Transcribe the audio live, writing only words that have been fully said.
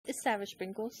is Savage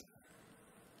Sprinkles.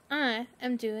 I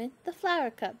am doing the flower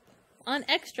cup on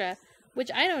extra,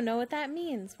 which I don't know what that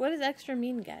means. What does extra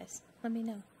mean, guys? Let me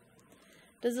know.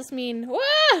 Does this mean...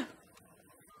 Whoa!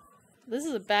 This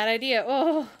is a bad idea.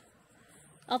 Oh,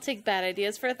 I'll take bad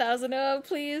ideas for 1,000. Oh,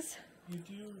 please. You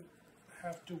do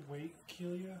have to wait,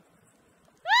 Kelia,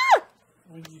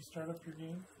 when you start up your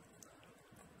game.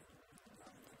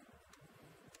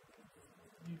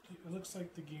 It looks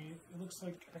like the game. It looks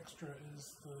like extra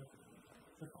is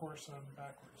the course on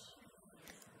backwards.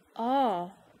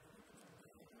 Oh.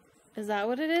 Is that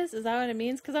what it is? Is that what it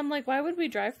means? Because I'm like, why would we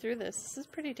drive through this? This is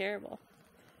pretty terrible.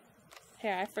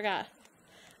 Here, I forgot.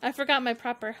 I forgot my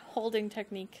proper holding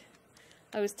technique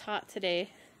I was taught today.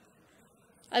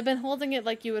 I've been holding it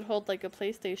like you would hold like a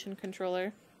PlayStation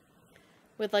controller.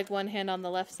 With like one hand on the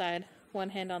left side,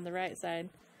 one hand on the right side.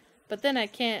 But then I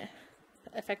can't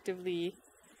effectively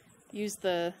use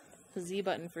the Z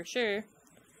button for sure.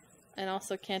 And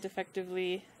also can't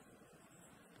effectively...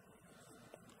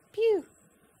 Pew!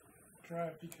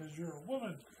 Drive because you're a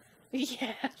woman.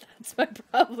 Yeah, that's my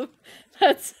problem.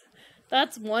 That's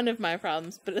one of my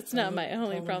problems, but it's not my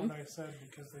only problem. What I said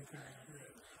because they couldn't hear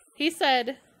it. He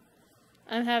said,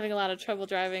 I'm having a lot of trouble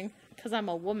driving because I'm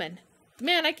a woman.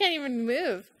 Man, I can't even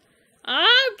move.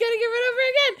 I'm gonna get run over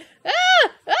again!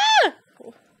 Ah! Ah!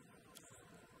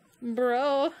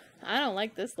 Bro, I don't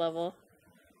like this level.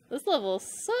 This level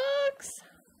sucks.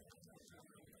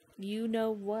 You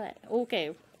know what?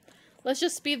 Okay, let's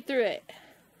just speed through it.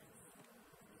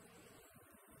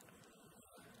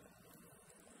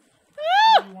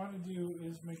 What you want to do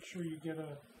is make sure you get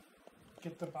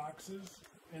the boxes,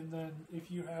 and then if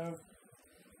you have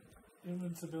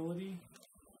invincibility,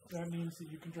 that means that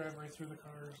you can drive right through the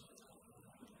cars.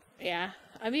 Yeah,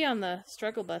 I'd be on the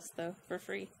struggle bus though, for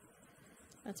free.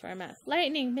 That's where I'm at.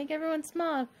 Lightning, make everyone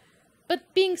small.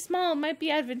 But being small might be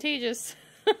advantageous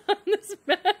on this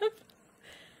map.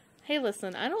 Hey,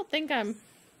 listen, I don't think I'm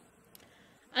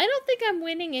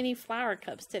winning any flower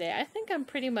cups today. I think I'm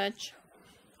pretty much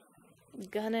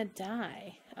gonna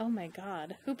die. Oh my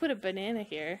god. Who put a banana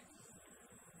here?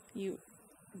 You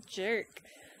jerk.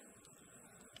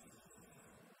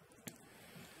 It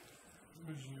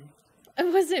was you.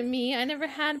 It wasn't me. I never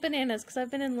had bananas because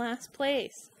I've been in last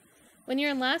place. When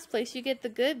you're in last place, you get the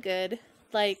good.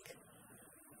 Like,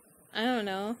 I don't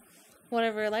know.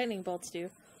 Whatever lightning bolts do.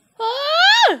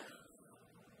 Ah!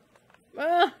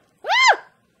 Ah! Ah!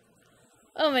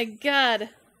 Oh my god.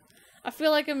 I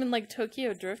feel like I'm in like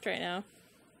Tokyo Drift right now.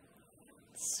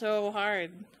 It's so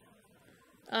hard.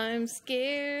 I'm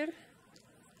scared.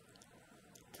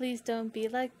 Please don't be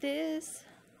like this.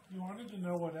 You wanted to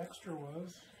know what extra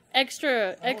was.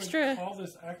 Extra. I would call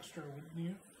this extra, wouldn't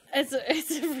you? It's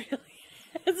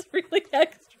really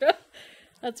extra.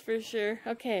 That's for sure.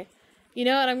 Okay. You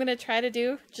know what I'm gonna try to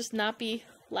do? Just not be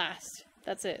last.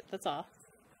 That's it. That's all.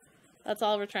 That's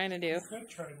all we're trying to do. You could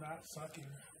try not sucking.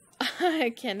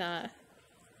 I cannot.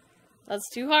 That's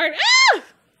too hard. Ah!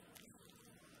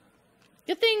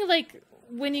 Good thing, like,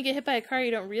 when you get hit by a car,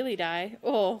 you don't really die.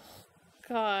 Oh,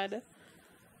 God.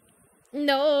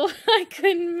 No, I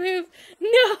couldn't move.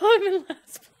 No, I'm in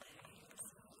last place.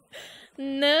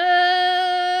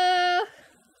 No.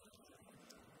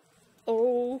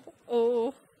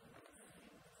 Oh.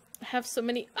 I have so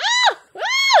many. Ah!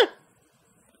 Ah!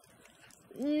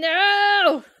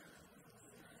 No.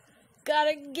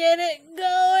 Gotta get it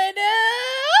going.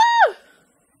 Ah!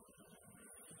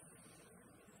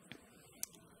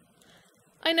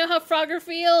 I know how Frogger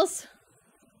feels.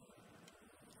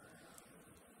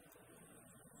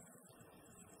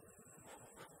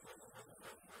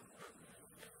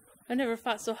 I never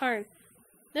fought so hard.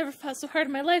 Never fought so hard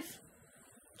in my life.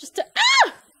 Just to...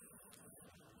 Ah!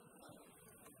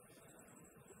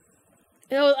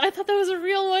 Oh, I thought that was a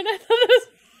real one. I thought that was...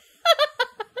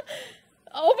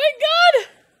 Oh my god!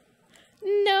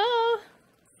 No!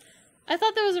 I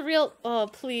thought that was a real... Oh,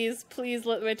 please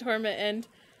let my torment end.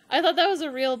 I thought that was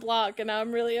a real block, and now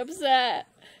I'm really upset.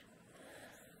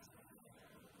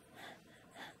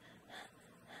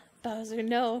 Bowser,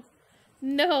 no.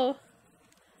 No.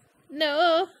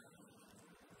 No.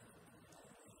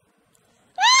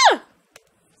 Ah!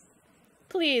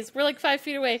 Please, we're like 5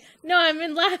 feet away. No, I'm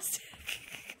in last.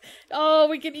 Oh,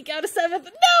 we can eke out a 7th. No, we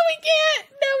can't.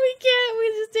 No, we can't. We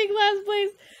just take last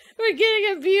place. We're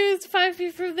getting abused 5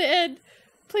 feet from the end.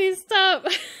 Please stop.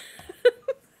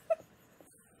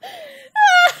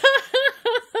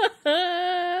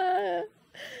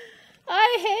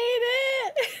 I hate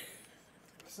it.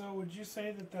 So would you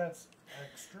say that that's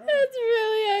extra? That's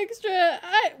really extra.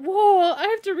 Whoa, I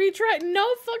have to retry.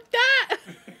 No, fuck that.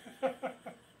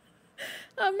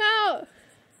 I'm out.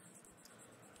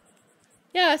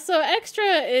 Yeah, so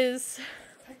extra is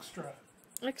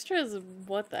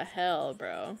what the hell,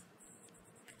 bro.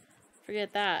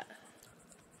 Forget that.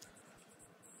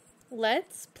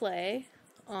 Let's play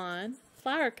on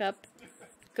Flower Cup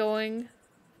going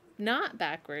not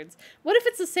backwards. What if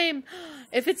it's the same?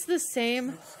 If it's the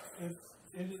same...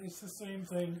 It's the same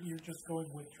thing, you're just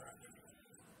going with traffic.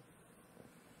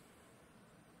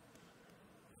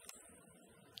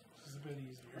 This is a bit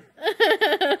easier.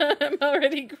 I'm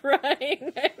already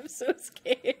crying. I'm so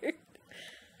scared.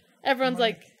 Everyone's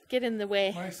like, get in the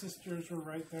way. My sisters were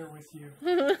right there with you.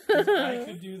 I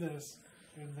could do this,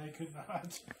 and they could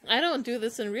not. I don't do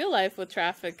this in real life with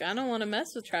traffic. I don't want to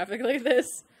mess with traffic like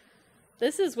this.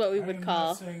 This is what we would call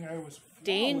not saying I was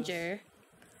danger.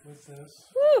 With this.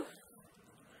 Woo!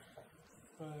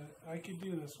 But I could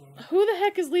do this one. Who the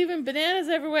heck is leaving bananas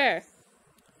everywhere?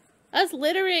 That's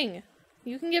littering.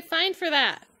 You can get fined for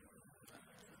that.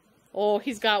 Oh,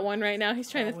 he's got one right now. He's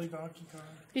trying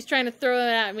to throw it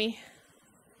at me.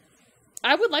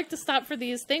 I would like to stop for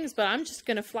these things, but I'm just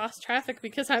gonna floss traffic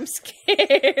because I'm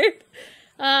scared.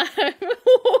 Ah!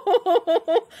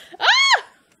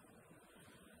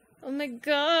 Oh my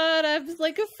god, I'm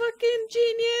like a fucking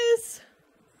genius.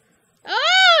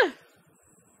 Ah!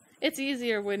 It's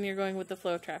easier when you're going with the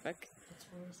flow of traffic. That's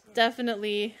what I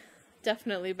said.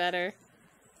 Definitely better.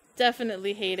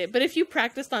 Definitely hate it. But if you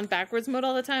practiced on backwards mode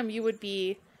all the time, you would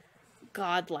be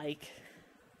godlike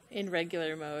in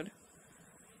regular mode.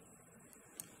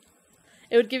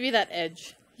 It would give you that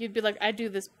edge. You'd be like, I do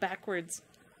this backwards.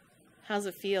 How's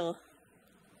it feel?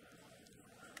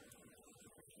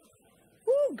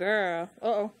 Ooh, girl.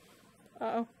 Uh-oh.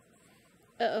 Uh-oh.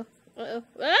 Uh-oh. Uh-oh.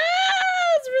 Ah!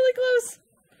 It's really close.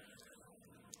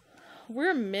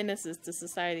 We're menaces to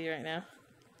society right now.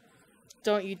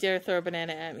 Don't you dare throw a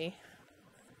banana at me.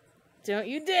 Don't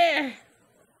you dare!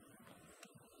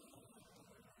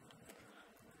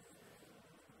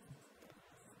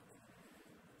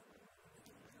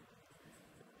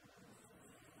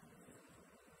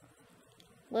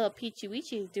 Well, Peachy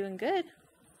Weechy is doing good.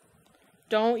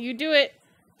 Don't you do it!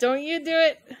 Don't you do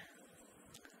it!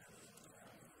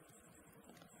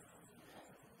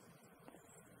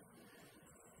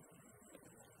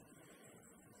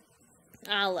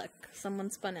 Ah, look.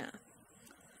 Someone spun out.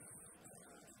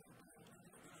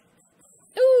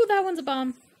 Ooh, that one's a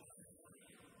bomb.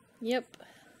 Yep.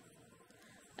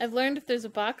 I've learned if there's a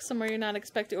box somewhere you're not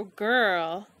expecting... Oh,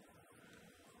 girl.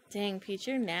 Dang, Peach,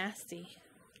 you're nasty.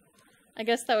 I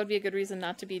guess that would be a good reason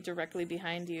not to be directly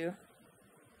behind you.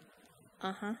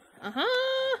 Uh-huh.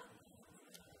 Uh-huh!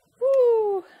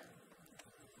 Woo!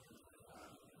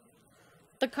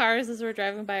 The cars as we're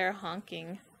driving by are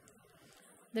honking.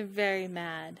 They're very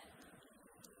mad.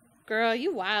 Girl,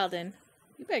 you wildin'.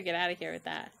 You better get out of here with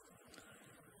that.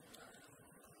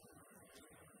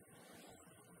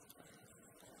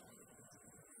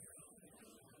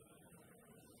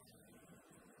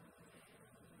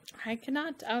 I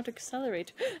cannot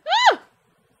out-accelerate. Ah!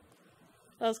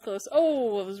 That was close.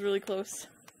 Oh, it was really close.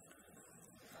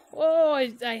 Oh, I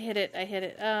hit it. I hit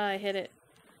it. I hit it.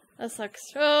 That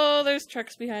sucks. Oh, there's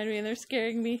trucks behind me and they're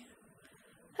scaring me.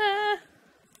 Ah!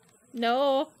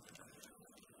 No.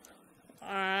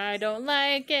 I don't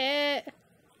like it.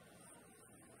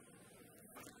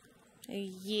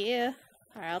 Yeah.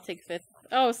 Alright, I'll take 5th.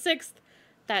 Oh, 6th.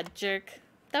 That jerk.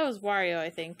 That was Wario, I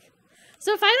think.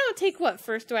 So if I don't take what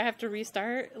first, do I have to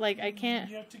restart? Like, I can't.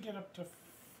 You have to get up to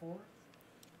 4th?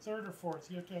 3rd or 4th.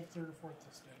 You have to have 3rd or 4th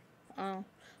to stay. Oh.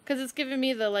 Because it's giving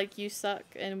me the, like, you suck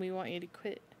and we want you to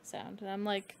quit sound. And I'm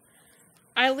like,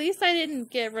 at least I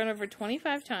didn't get run over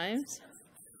 25 times.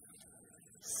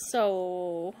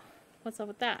 So, what's up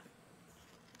with that?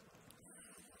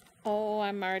 Oh,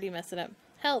 I'm already messing up.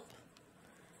 Help.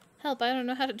 Help, I don't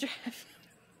know how to drive.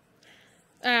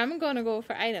 Alright, I'm gonna go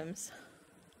for items.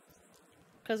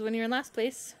 Because when you're in last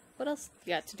place, what else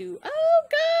you got to do? Oh,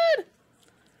 God!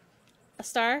 A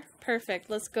star? Perfect.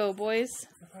 Let's go, boys.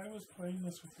 If I was playing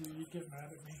this with you, you'd get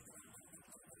mad at me.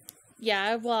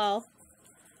 Yeah, well,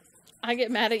 I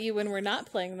get mad at you when we're not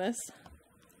playing this.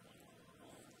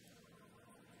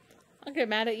 I'll get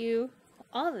mad at you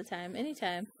all the time,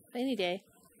 anytime, any day.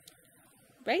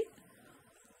 Right?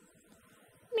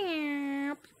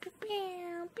 Meow, pew,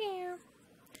 pew, pew.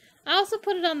 I also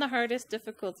put it on the hardest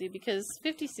difficulty because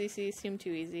 50cc seemed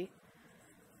too easy.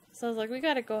 So I was like, we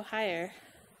gotta go higher.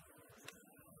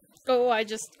 Oh,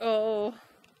 oh.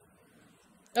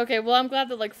 Okay, well, I'm glad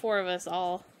that like 4 of us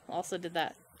all also did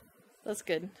that. That's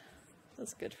good.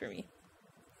 That's good for me.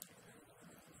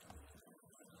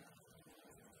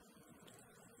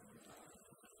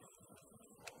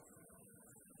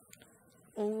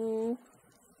 Oh.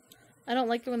 I don't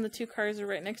like it when the two cars are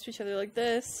right next to each other like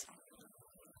this.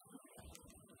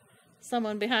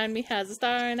 Someone behind me has a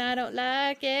star and I don't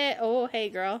like it. Oh, hey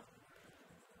girl.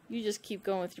 You just keep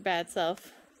going with your bad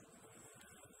self.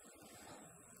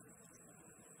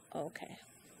 Okay.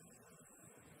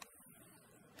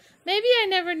 Maybe I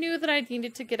never knew that I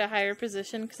needed to get a higher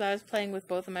position because I was playing with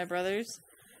both of my brothers.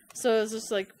 So it was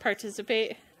just like,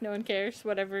 participate. No one cares.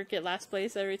 Whatever, get last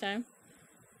place every time.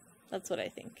 That's what I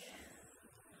think.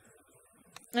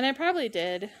 And I probably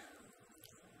did.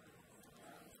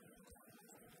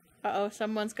 Uh-oh,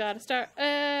 someone's got to start.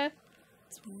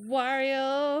 It's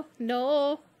Wario.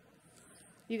 No.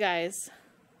 You guys.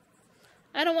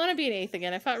 I don't want to be an 8th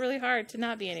again. I fought really hard to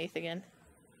not be an 8th again.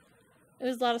 It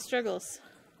was a lot of struggles.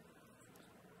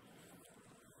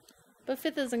 But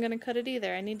 5th isn't going to cut it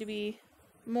either. I need to be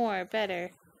more,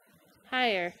 better,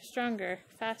 higher, stronger,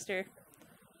 faster.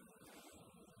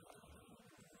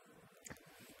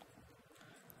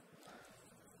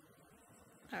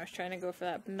 I was trying to go for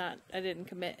that, but I didn't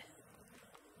commit.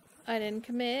 I didn't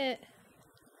commit.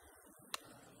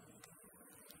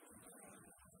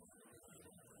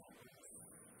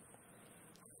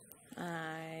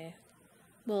 I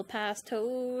will pass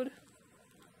Toad.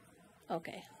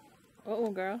 Okay. Uh-oh,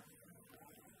 girl.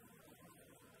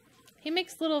 He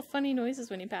makes little funny noises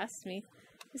when he passes me.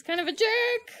 He's kind of a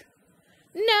jerk!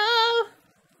 No!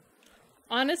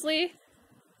 Honestly,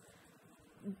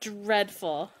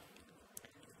 dreadful.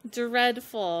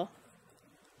 Dreadful.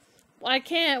 I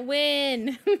can't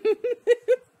win!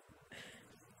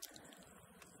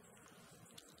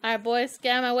 Alright, boys,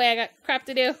 get out of my way. I got crap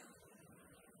to do.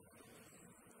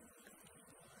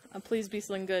 Please be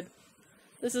Sling good.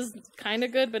 This is kind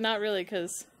of good, but not really,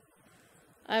 because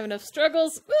I have enough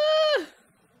struggles. Ah!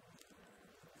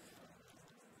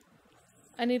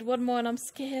 I need one more, and I'm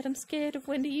scared. I'm scared of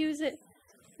when to use it.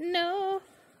 No.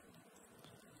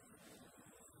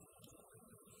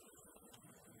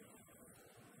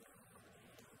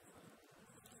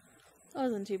 That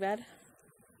wasn't too bad.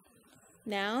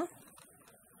 Now,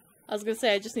 I was gonna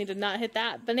say I just need to not hit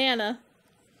that banana.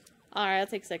 Alright, I'll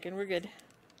take second. We're good.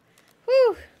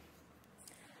 Whew!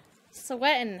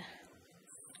 Sweating.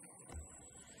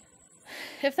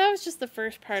 If that was just the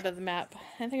first part of the map,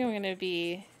 I think I'm gonna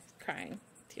be crying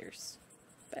tears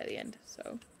by the end,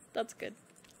 so that's good.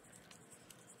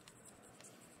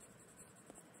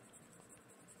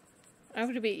 I'm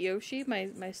gonna beat Yoshi,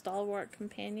 my stalwart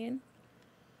companion.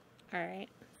 Alright.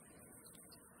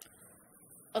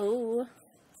 Oh.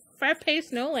 Frappe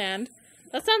Snowland.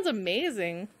 That sounds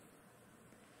amazing.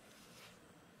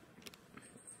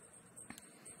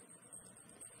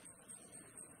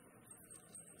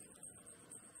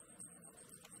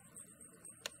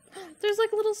 There's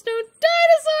like little snow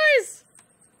dinosaurs!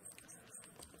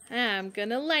 I'm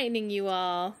gonna lightning you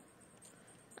all.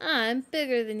 I'm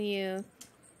bigger than you.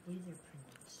 I believe they're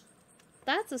penguins.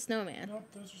 That's a snowman. Nope,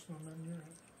 those are snowmen, you're right.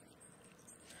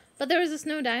 But there was a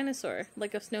snow dinosaur,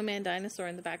 like a snowman dinosaur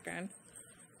in the background.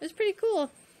 It was pretty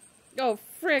cool. Oh,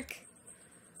 frick.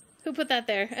 Who put that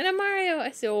there? And a Mario.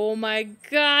 I said, oh my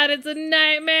god, it's a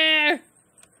nightmare!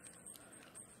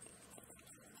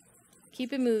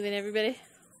 Keep it moving, everybody.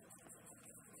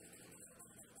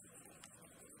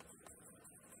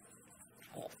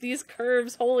 Oh, these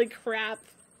curves, holy crap.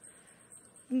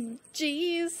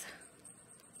 Jeez.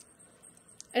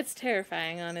 It's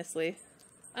terrifying, honestly.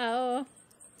 Oh.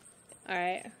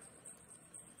 Alright.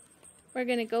 We're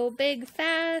gonna go big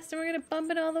fast, and we're gonna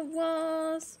bump into all the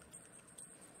walls.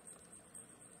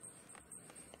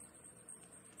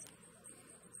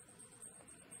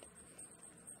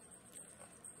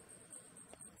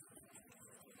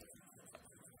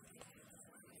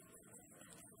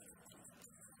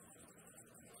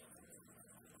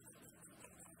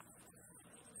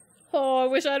 Oh, I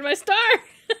wish I had my star!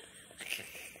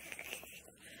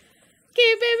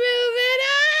 Keep it moving!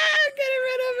 Ah! I'm gonna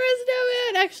run over a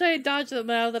snowman! Actually, I dodged them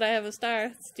now that I have a star.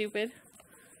 That's stupid.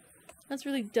 That's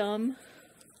really dumb.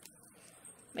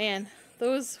 Man,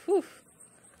 those... Whew.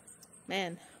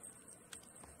 Man.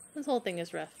 This whole thing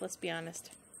is rough, let's be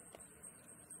honest.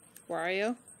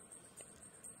 Wario?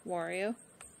 Wario?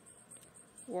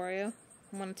 Wario?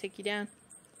 I want to take you down.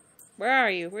 Where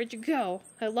are you? Where'd you go?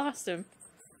 I lost him.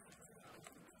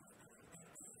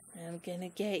 I'm gonna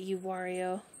get you,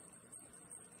 Wario.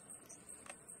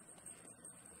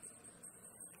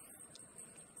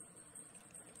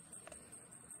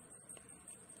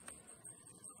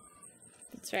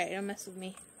 That's right, don't mess with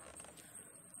me.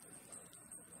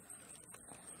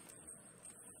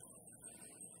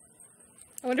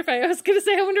 I wonder if I was gonna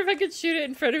say, I wonder if I could shoot it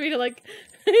in front of me to like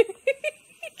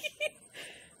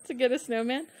to get a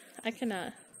snowman. I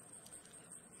cannot.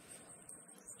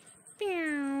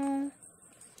 Pew.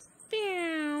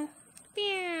 Pew.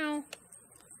 Pew.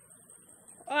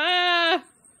 Ah!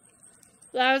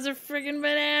 That was a friggin'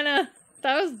 banana.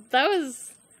 That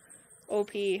was OP,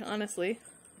 honestly.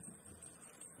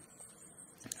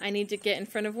 I need to get in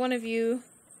front of one of you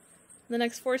in the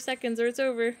next 4 seconds or it's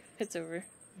over. It's over.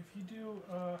 If you do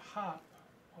a hop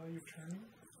while you're turning,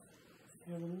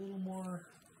 you have a little more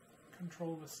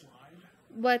control of the slide.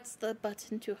 What's the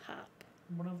button to hop?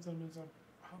 One of them is a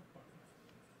hop button.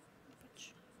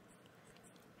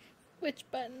 Which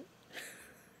button?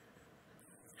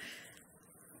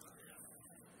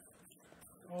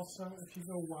 Also, if you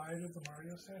go wide of the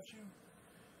Mario statue,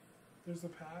 there's a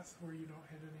path where you don't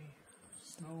hit any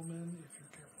snowmen if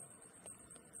you're careful.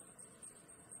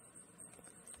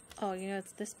 Oh, you know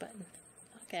it's this button.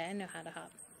 Okay, I know how to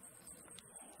hop.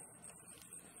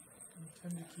 You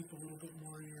tend to keep a little bit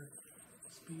more of your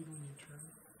speed when you turn.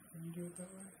 When you do it that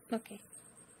way. Okay.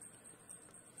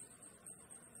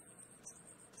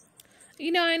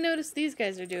 You know, I noticed these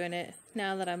guys are doing it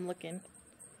now that I'm looking.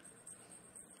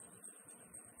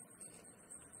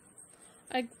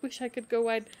 I wish I could go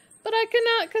wide, but I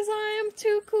cannot because I am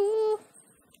too cool.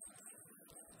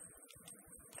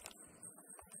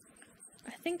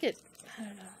 I think it, I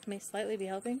don't know, may slightly be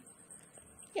helping.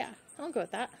 Yeah, I'll go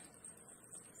with that.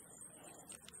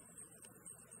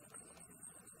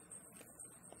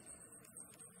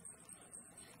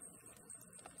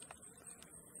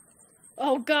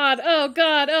 Oh god, oh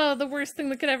god, oh, the worst thing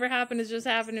that could ever happen has just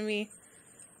happened to me.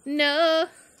 No,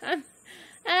 I'm...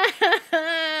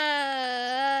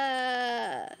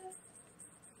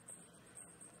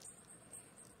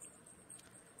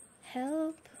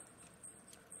 Help.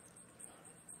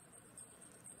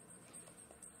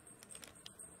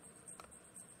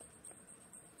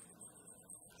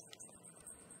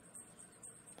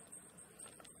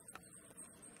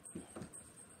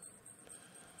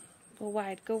 Go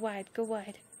wide, go wide, go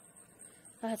wide.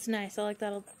 Oh, that's nice. I like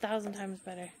that 1,000 times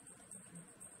better.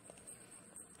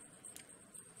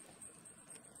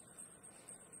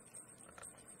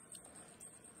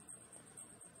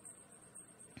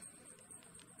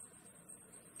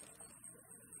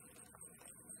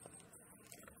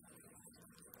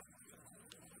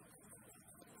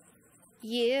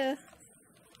 Yeah.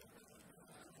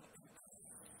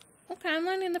 Okay, I'm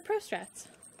learning the pro strats.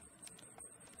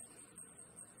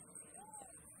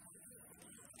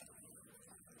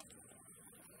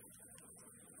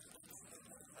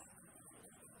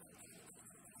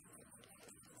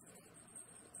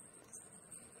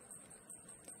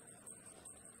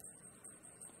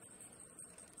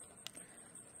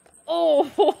 Oh,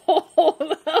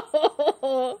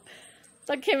 no.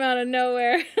 That came out of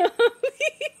nowhere.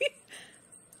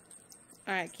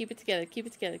 Alright, keep it together, keep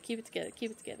it together, keep it together,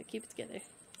 keep it together, keep it together.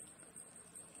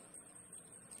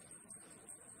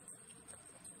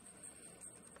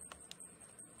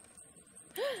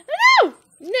 No!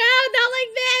 No, not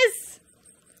like this!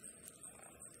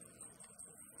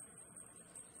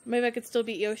 Maybe I could still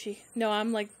beat Yoshi. No,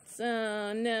 I'm like,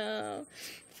 oh no.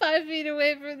 5 feet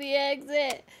away from the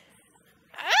exit.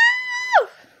 Ow!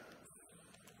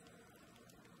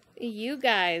 You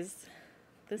guys.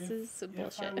 This is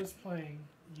bullshit. If I was playing,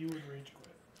 you would rage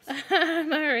quit.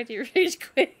 I'm already rage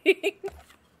quitting.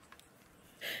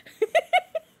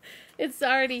 It's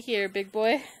already here, big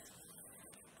boy.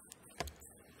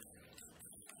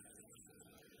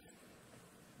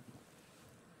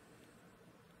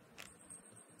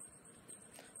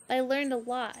 I learned a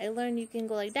lot. I learned you can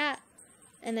go like that.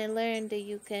 And I learned that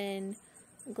you can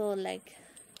go like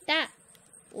that.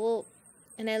 Well,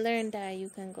 and I learned that you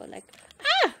can go like,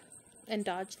 ah! And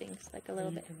dodge things like a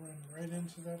little bit. You can run right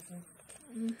into that thing.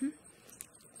 Mm-hmm.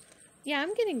 Yeah,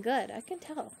 I'm getting good. I can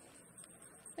tell.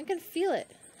 I can feel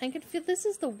it. I can feel this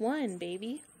is the one,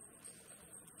 baby.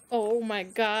 Oh my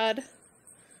god.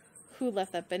 Who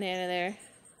left that banana there?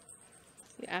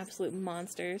 You absolute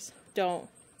monsters. Don't.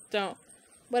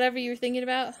 Whatever you were thinking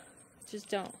about, just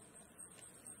don't.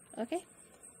 Okay?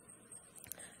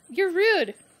 You're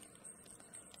rude!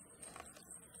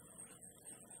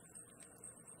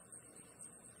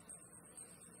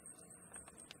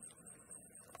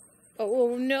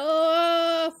 Oh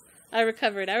no! I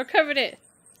recovered it!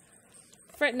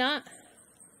 Fret not.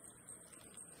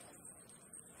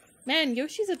 Man,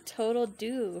 Yoshi's a total do.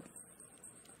 You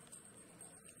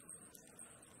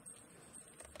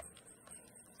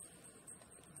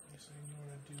saying you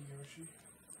want to do Yoshi?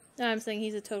 No, I'm saying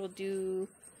he's a total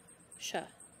do-sha.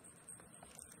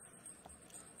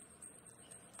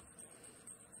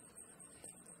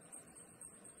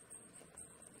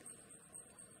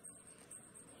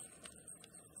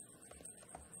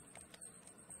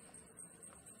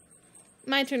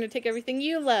 My turn to take everything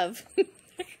you love.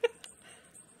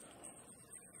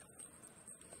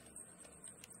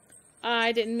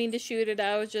 I didn't mean to shoot it.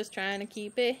 I was just trying to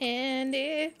keep it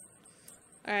handy.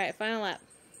 Alright, final lap.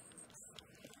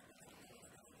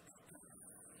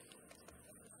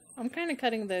 I'm kind of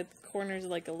cutting the corners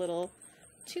like a little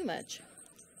too much.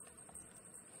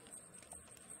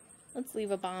 Let's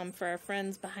leave a bomb for our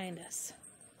friends behind us.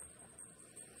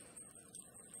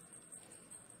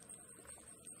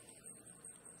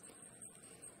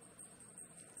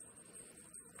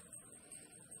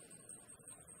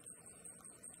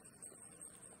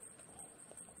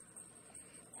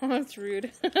 Oh, that's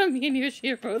rude. Me and Yoshi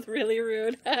are both really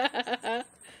rude.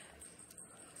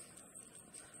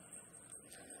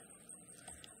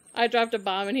 I dropped a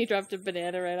bomb and he dropped a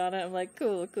banana right on it. I'm like,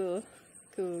 cool, cool,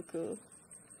 cool, cool.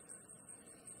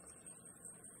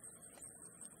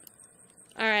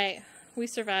 Alright, we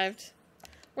survived.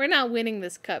 We're not winning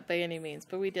this cup by any means,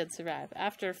 but we did survive.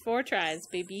 After 4 tries,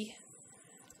 baby.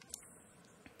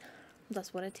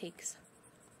 That's what it takes.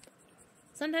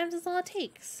 Sometimes it's all it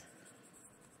takes.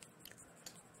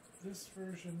 This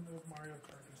version of Mario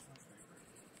Kart is my favorite.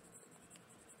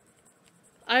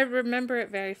 I remember it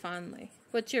very fondly.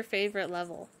 What's your favorite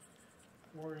level?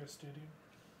 Wario Stadium.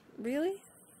 Really?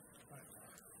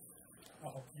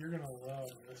 Oh, you're gonna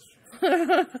love this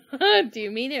shit. Do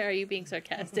you mean it, or are you being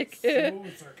sarcastic? So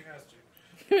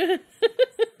sarcastic.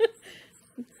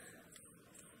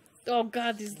 Oh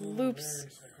god, these loops.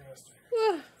 Very sarcastic.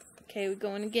 Okay, we're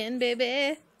going again,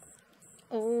 baby.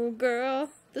 Oh, girl.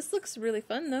 This looks really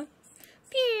fun, though.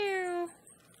 Pew!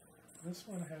 This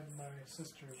one had my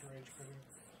sister's rage quitting.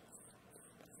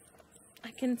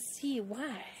 I can see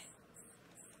why.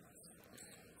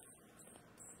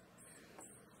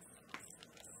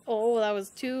 Oh, that was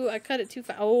too... I cut it too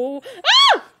fast. Oh!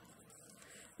 Ah!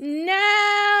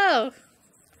 No!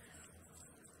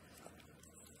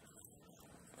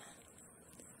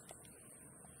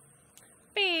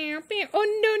 Bam, bam.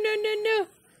 Oh, no, no, no, no.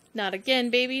 Not again,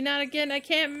 baby. Not again. I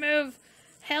can't move.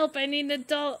 Help, I need an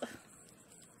adult.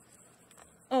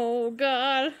 Oh,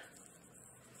 God.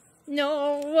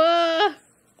 No.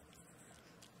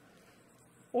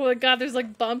 Oh, my God, there's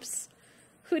like bumps.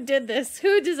 Who did this?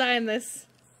 Who designed this?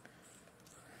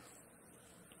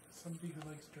 Somebody who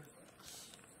likes dirt bikes.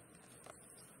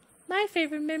 My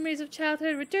favorite memories of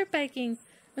childhood were dirt biking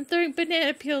and throwing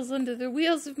banana peels under the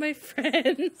wheels of my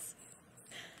friends.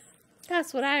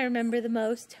 That's what I remember the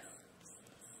most.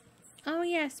 Oh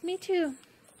yes, me too.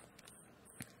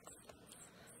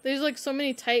 There's like so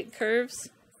many tight curves.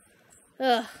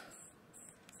 Ugh.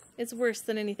 It's worse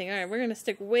than anything. Alright, we're gonna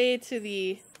stick way to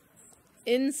the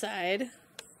inside.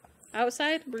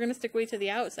 Outside? We're gonna stick way to the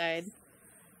outside.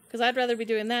 Because I'd rather be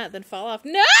doing that than fall off.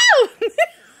 No! No!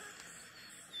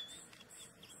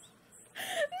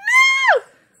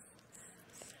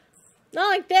 Not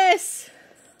like this.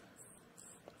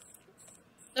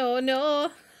 Oh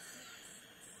no.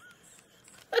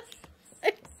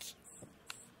 I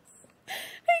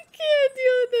can't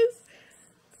deal with this.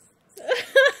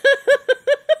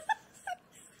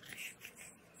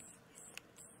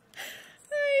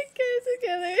 Alright, get it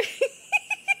together.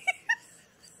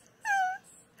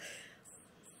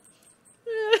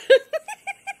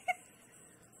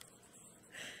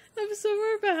 I'm so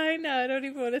far behind now. I don't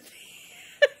even want to think.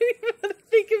 I don't even want to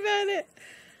think about it.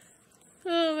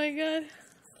 Oh my god.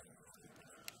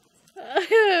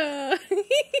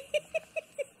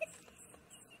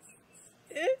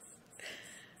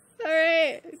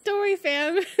 Alright, don't worry,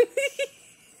 fam.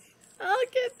 I'll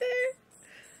get there.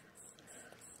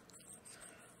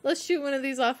 Let's shoot one of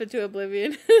these off into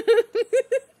oblivion.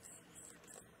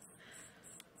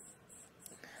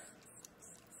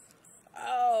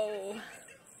 Oh.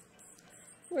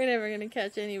 We're never gonna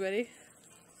catch anybody.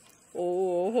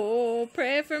 Oh,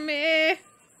 pray for me.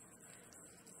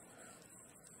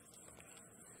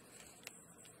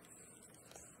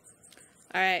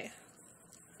 Alright.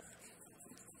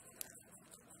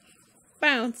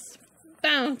 Bounce.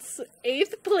 Bounce.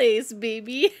 8th place,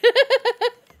 baby.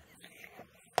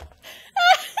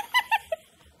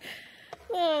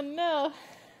 Oh, no.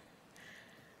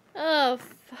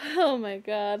 Oh my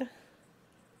god.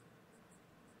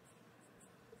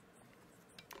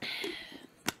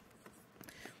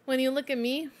 When you look at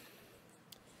me,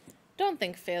 don't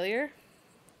think failure.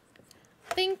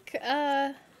 Think,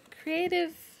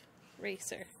 creative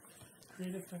racer.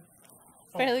 Creative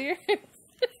Failure?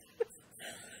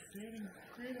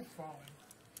 creative falling.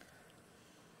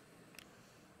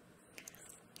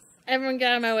 Everyone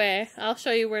get out of my way. I'll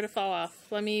show you where to fall off.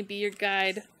 Let me be your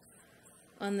guide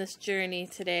on this journey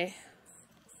today.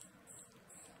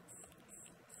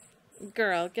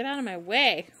 Girl, get out of my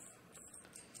way.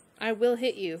 I will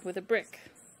hit you with a brick.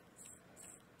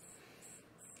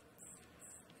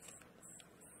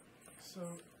 So,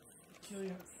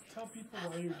 Kelia, tell people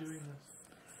why you're doing this.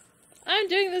 I'm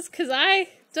doing this because I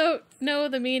don't know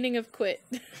the meaning of quit.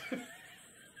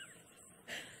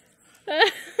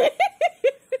 Ah!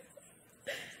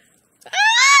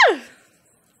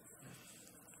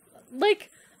 Like,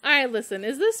 alright, listen,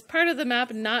 is this part of the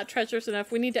map not treacherous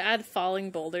enough? We need to add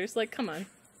falling boulders. Like, come on.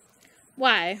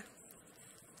 Why?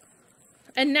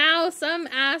 And now some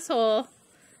asshole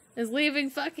is leaving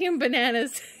fucking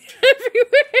bananas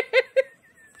everywhere.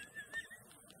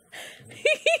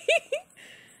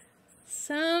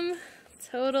 Some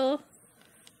total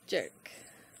jerk.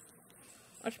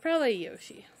 It's probably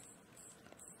Yoshi.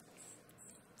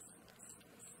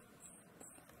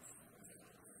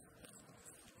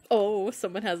 Oh,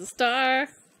 someone has a star.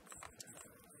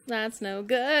 That's no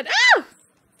good. Ow!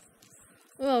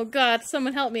 Oh god,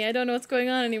 someone help me. I don't know what's going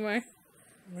on anymore.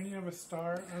 When you have a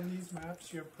star on these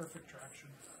maps, you have perfect traction.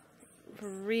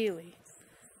 Really?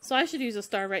 So I should use a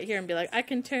star right here and be like, I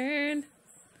can turn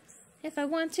if I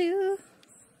want to.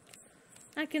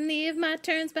 I can leave my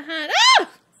turns behind. Ah!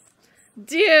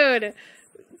 Dude!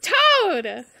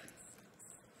 Toad!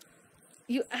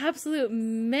 You absolute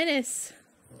menace.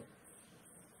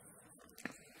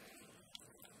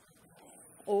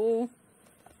 Oh.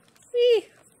 Wee.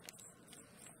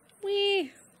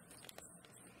 Wee.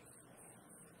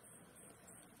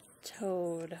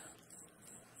 Toad.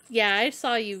 Yeah, I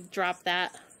saw you drop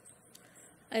that.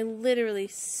 I literally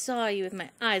saw you with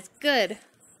my eyes. Good.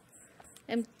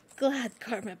 I'm glad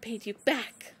Karma paid you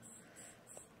back.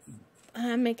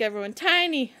 Make everyone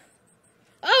tiny.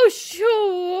 Oh, shoo!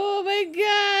 Oh my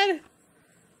god!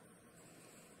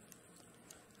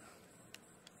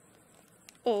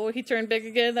 Oh, he turned big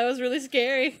again. That was really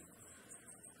scary.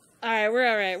 Alright, we're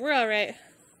alright. We're alright.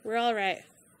 We're alright.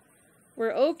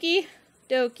 We're okie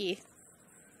dokie.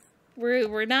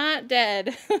 We're not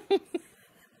dead.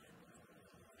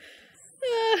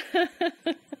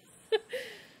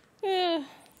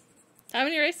 How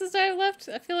many races do I have left?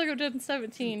 I feel like I've done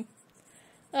 17.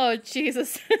 Oh,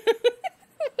 Jesus.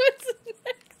 What's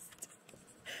next?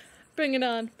 Bring it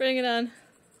on. Bring it on.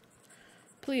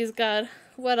 Please, God.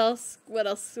 What else? What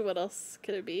else? What else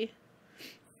could it be?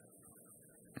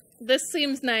 This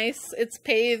seems nice. It's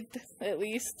paved, at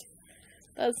least.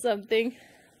 That's something.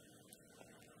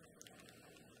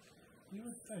 You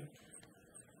would think.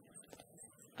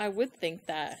 I would think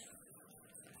that.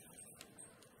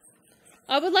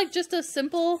 I would like just a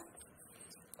simple,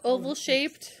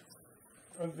 oval-shaped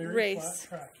A very race.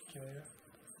 flat track, Kelia.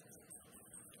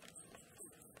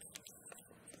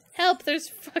 Help! There's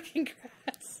fucking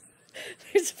grass.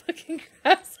 There's fucking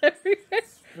grass everywhere.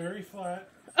 Very flat.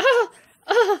 Oh!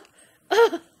 Oh!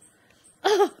 Oh!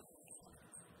 Oh!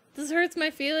 This hurts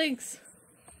my feelings.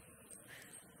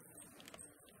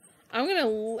 I'm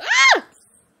gonna... Ah!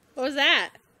 What was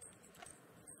that?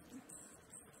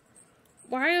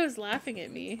 Wario's laughing at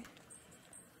me.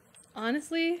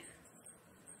 Honestly,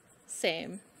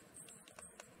 same.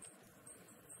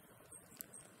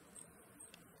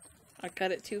 I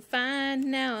cut it too fine.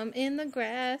 Now I'm in the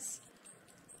grass.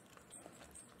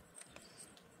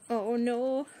 Oh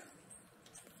no.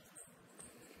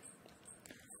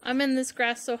 I'm in this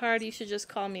grass so hard you should just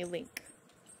call me Link.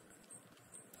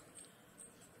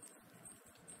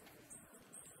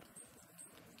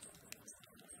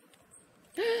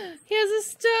 He has a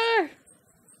star!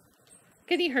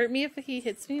 Can he hurt me if he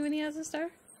hits me when he has a star?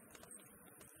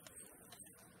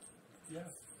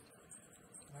 Yes.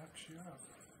 Knocks you out.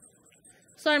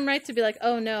 So I'm right to be like,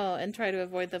 oh no, and try to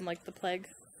avoid them like the plague.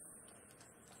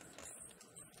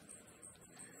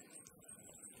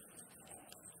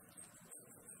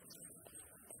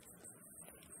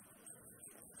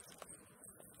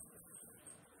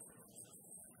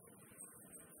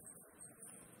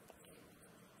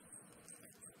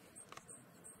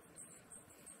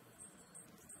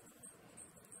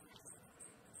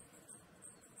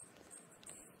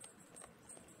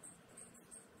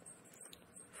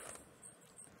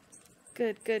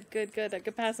 Good, good, good, good. I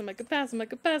could pass him, I could pass him, I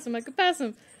could pass him, I could pass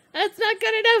him. That's not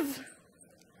good enough!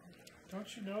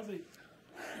 Don't you know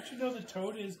that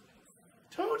Toad is...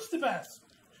 Toad's the best!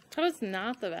 Toad's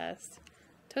not the best.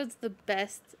 Toad's the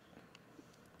best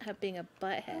at being a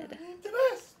butthead. I'm the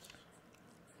best!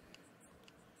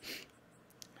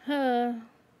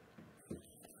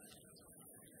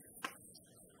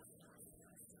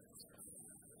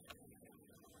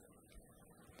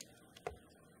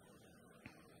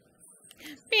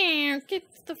 Get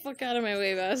the fuck out of my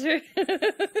way, Bowser.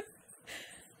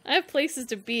 I have places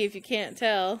to be if you can't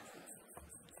tell.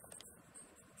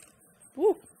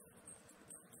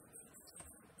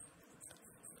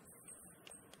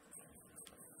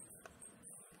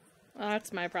 Oh,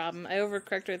 that's my problem. I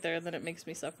overcorrect right there and then it makes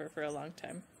me suffer for a long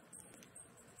time.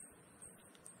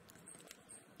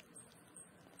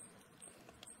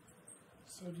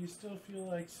 So do you still feel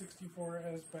like 64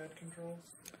 has bad controls?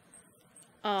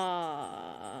 I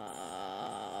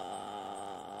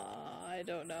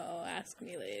don't know. Ask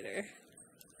me later.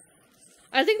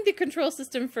 I think the control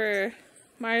system for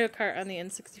Mario Kart on the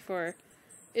N64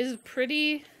 is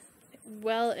pretty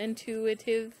well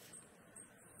intuitive,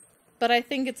 but I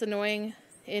think it's annoying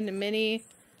in many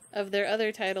of their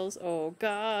other titles. Oh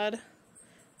god.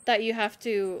 That you have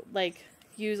to, like,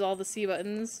 use all the C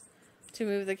buttons to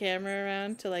move the camera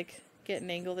around to, like, get an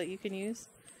angle that you can use.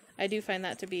 I do find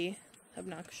that to be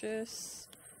obnoxious.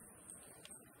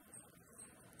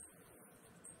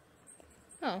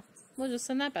 Oh, we'll just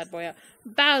send that bad boy out.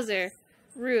 Bowser!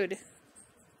 Rude.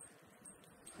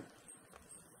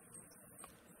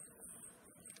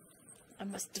 I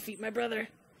must defeat my brother.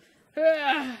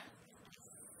 Ah!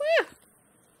 Woo!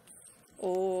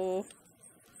 Oh.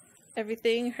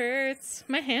 Everything hurts.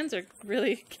 My hands are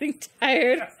really getting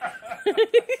tired.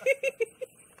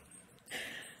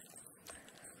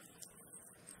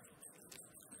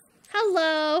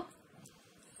 Hello.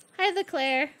 Hi, the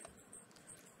Claire.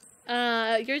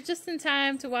 You're just in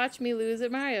time to watch me lose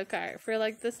at Mario Kart for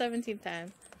like the 17th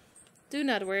time. Do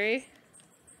not worry.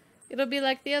 It'll be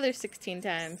like the other 16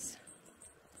 times.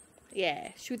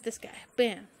 Yeah, shoot this guy.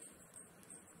 Bam.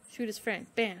 Shoot his friend.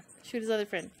 Bam. Shoot his other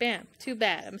friend. Bam. Too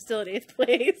bad. I'm still in 8th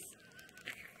place.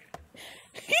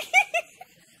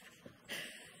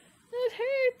 It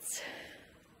hurts.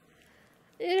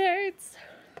 It hurts.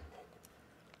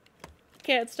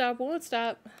 Can't stop, won't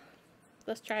stop.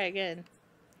 Let's try again.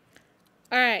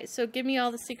 Alright, so give me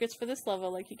all the secrets for this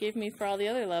level like you gave me for all the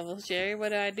other levels, Jerry. What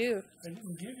do I do? I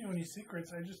didn't give you any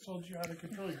secrets. I just told you how to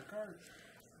control your cart.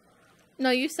 No,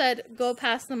 you said go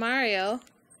past the Mario.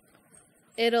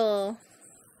 It'll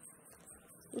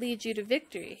lead you to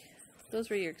victory. Those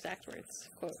were your exact words.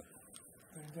 Quote.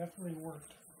 They definitely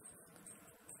worked.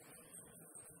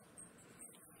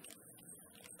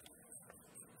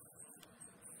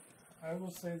 I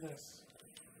will say this.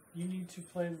 You need to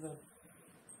play the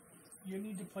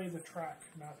track,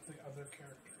 not the other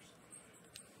characters.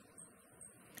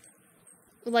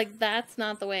 Like, that's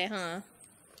not the way, huh?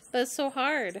 That's so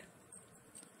hard.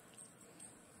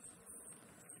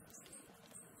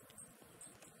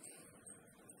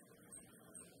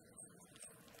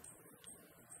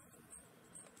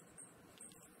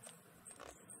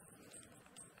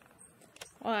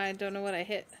 Oh, I don't know what I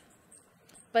hit.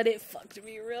 But it fucked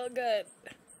me real good.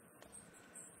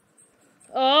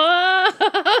 Oh!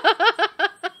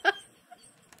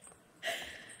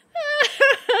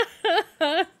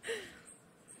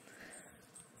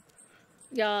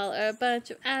 Y'all are a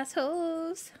bunch of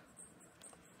assholes.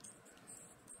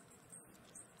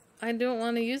 I don't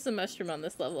want to use the mushroom on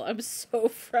this level. I'm so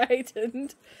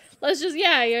frightened. Let's just,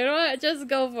 yeah, you know what? Just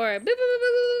go for it.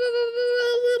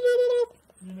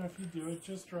 You know, if you do it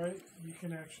just right, you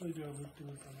can actually do a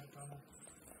loop-de-loop on that tunnel.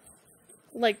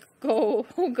 Like, go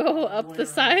up the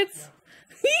sides?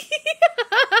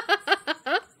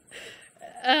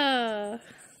 Yeah.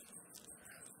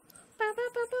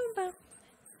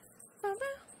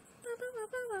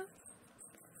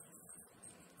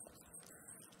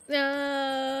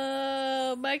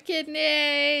 No, my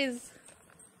kidneys.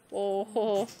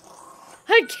 Oh,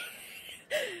 I can't.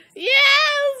 Yeah,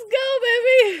 let's go,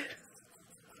 baby.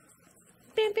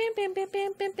 Bam, bam, bam, bam,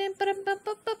 bam, bam, bam, bam, bam, bam,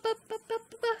 bam, bam, bam,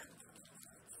 bam.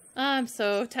 I'm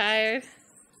so tired.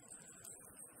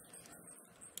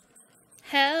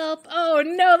 Help! Oh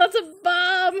no, that's a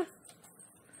bomb.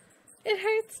 It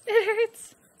hurts. It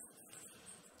hurts.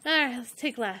 All right, let's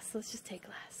take last. Let's just take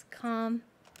last. Calm.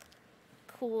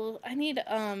 Cool. I need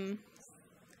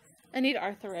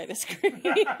arthritis cream.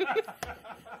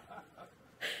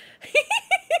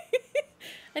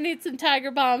 I need some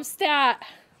Tiger Balm stat.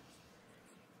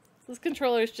 This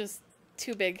controller is just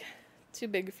too big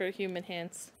for human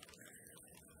hands.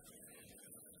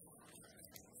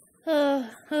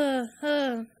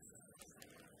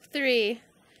 3,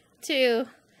 2,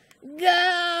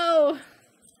 go!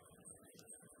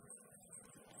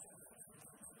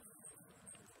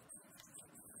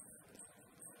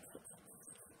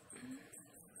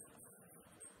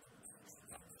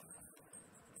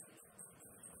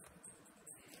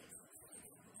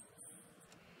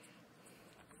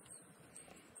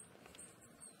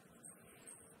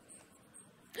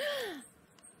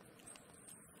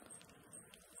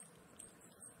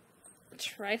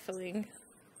 Trifling.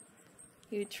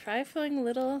 You trifling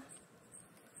little...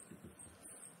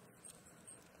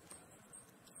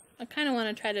 I kind of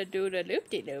want to try to do the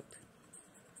loop-de-loop.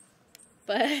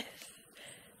 But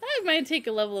that might take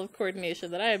a level of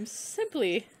coordination that I am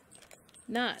simply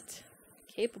not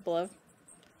capable of.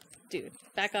 Dude,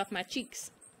 back off my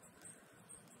cheeks.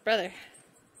 Brother.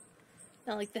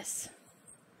 Not like this.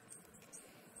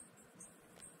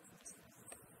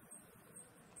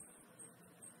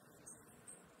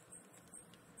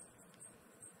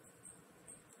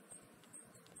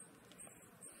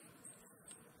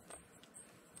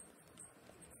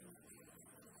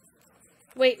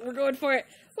 Wait, we're going for it.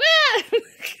 Wah!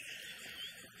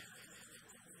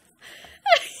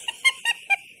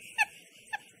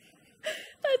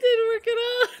 That didn't work at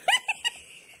all.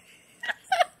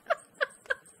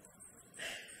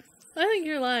 I think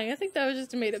you're lying. I think that was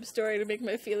just a made-up story to make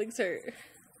my feelings hurt.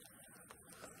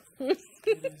 It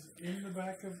is in the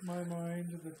back of my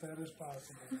mind that is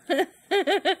possible.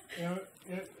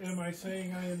 Am I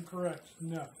saying I am correct?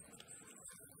 No.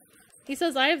 He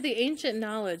says, I have the ancient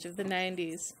knowledge of the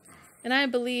 90s, and I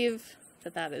believe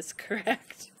that that is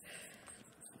correct.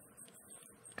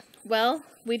 Well,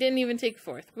 we didn't even take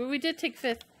fourth, but we did take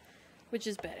fifth, which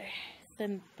is better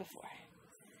than before.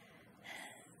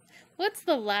 What's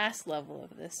the last level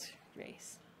of this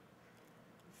race?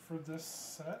 For this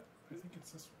set, I think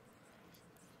it's this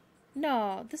one.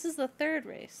 No, this is the third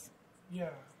race.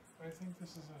 Yeah, I think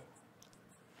this is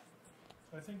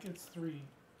it. I think it's 3.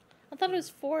 I thought it was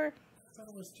 4. I thought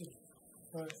it was 2.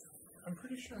 But I'm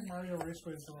pretty sure Mario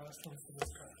Raceway is the last one for this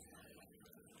car.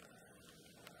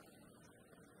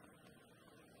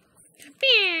 Pew,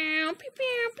 pew, pew,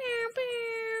 pew,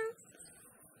 pew.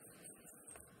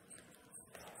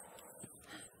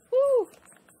 Woo!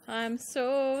 I'm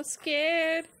so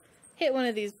scared. Hit one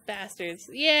of these bastards.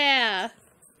 Yeah!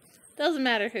 Doesn't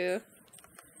matter who.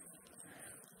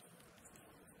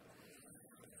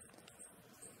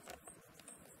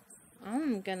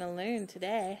 I'm gonna learn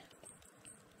today.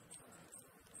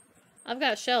 I've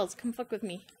got shells. Come fuck with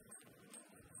me.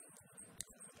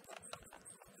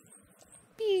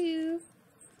 Pew.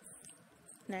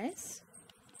 Nice.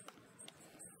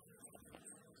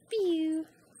 Pew.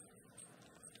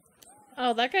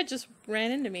 Oh, that guy just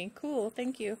ran into me. Cool,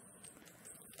 thank you.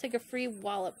 Take a free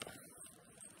wallop.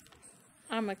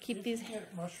 I'm gonna keep these. If you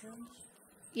get mushrooms,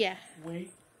 yeah.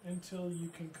 wait until you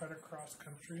can cut across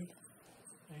country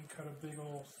and cut a big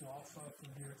old sloth off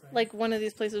of your thing. Like one of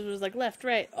these places was like left,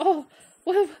 right. Oh,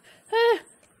 what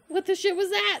the shit was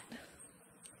that?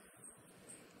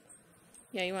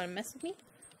 Yeah, you want to mess with me?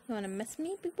 You want to mess with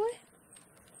me, big boy?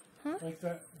 Huh? Like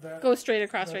that. Go straight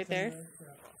across that right there. Yeah.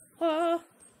 Oh.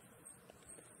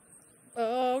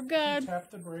 Oh If God. you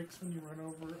tap the brakes when you run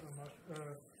over a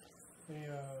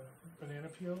banana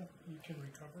peel, you can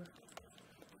recover.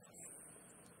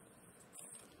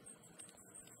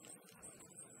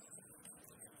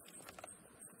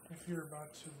 If you're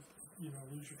about to,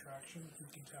 lose your traction, you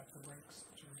can tap the brakes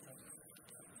to recover.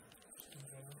 Just in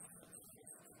general.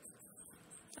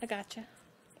 I gotcha.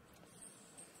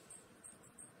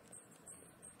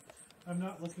 I'm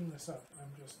not looking this up.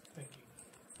 I'm just thinking.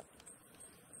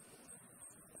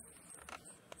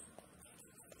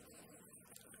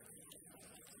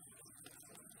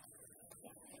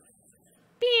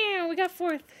 Bam! We got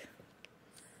fourth.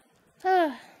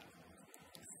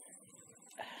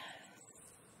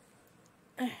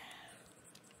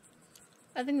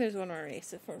 I think there's one more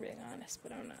race if we're being honest,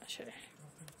 but I'm not sure. I don't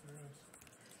think there is.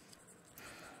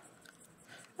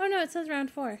 Oh no, it says round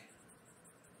 4.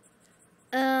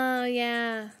 Oh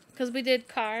yeah, because we did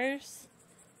cars,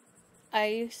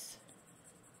 ice,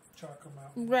 Choco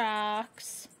Mountain.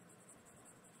 rocks,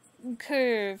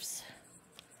 curves.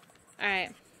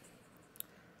 Alright.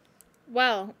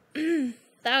 Well, that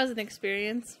was an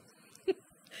experience.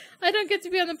 I don't get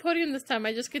to be on the podium this time,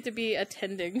 I just get to be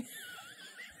attending.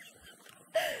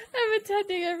 I'm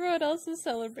attending everyone else's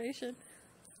celebration.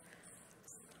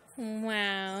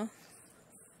 Wow.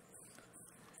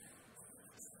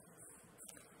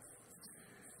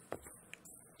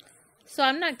 So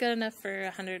I'm not good enough for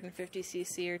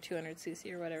 150cc or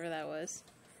 200cc or whatever that was.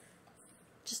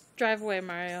 Just drive away,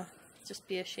 Mario. Just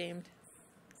be ashamed.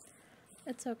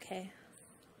 It's okay.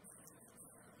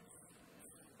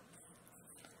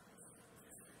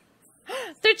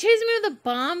 They're chasing me with a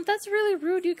bomb? That's really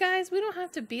rude, you guys. We don't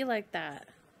have to be like that.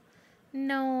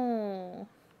 No.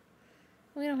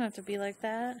 We don't have to be like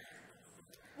that.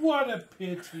 What a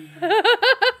pity.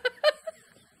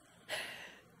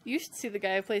 You should see the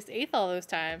guy who placed 8th all those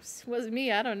times. It wasn't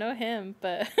me, I don't know him,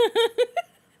 but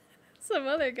some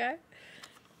other guy.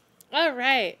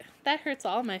 Alright, that hurts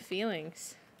all my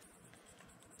feelings.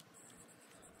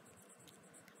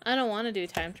 I don't want to do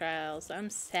time trials.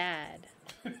 I'm sad.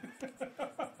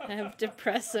 I have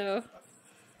depresso.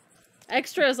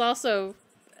 Extra is also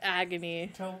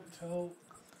agony. Tell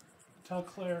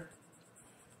Claire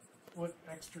what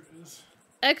extra is.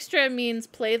 Extra means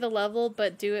play the level,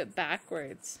 but do it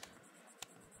backwards.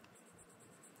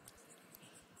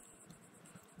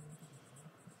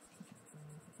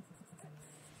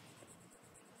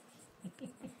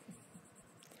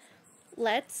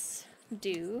 Let's do...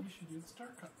 You should do the Star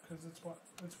Cup, because it's Wario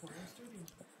Stadium.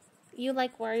 You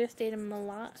like Wario Stadium a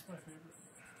lot? It's my favorite.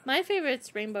 My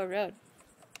favorite's Rainbow Road.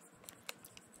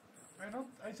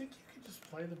 I think you could just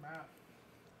play the map.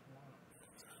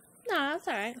 No, that's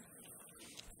alright.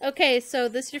 Okay, so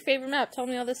this is your favorite map. Tell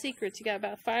me all the secrets. You got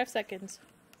about 5 seconds.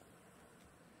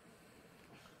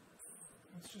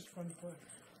 It's just fun to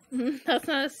play. That's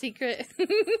not a secret.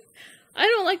 I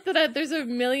don't like that there's a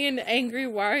million angry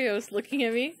Warios looking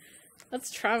at me.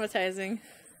 That's traumatizing.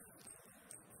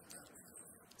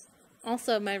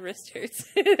 Also, my wrist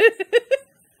hurts.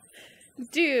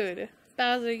 Dude,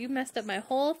 Bowser, you messed up my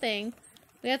whole thing.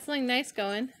 We had something nice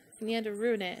going, and you had to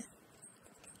ruin it.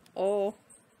 Oh.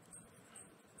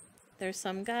 There's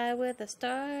some guy with a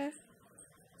star,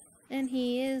 and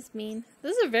he is mean.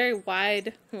 This is a very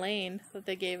wide lane that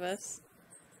they gave us.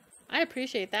 I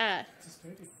appreciate that. It's a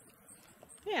stadium.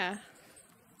 Yeah.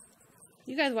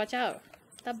 You guys watch out.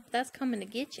 That's coming to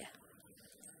get you.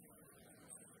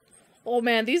 Oh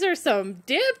man, these are some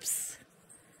dips.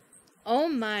 Oh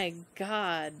my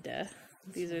god.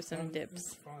 These are some dips.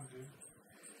 It's fun, dude.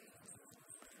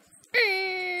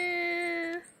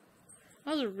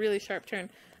 That was a really sharp turn.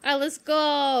 Alright, let's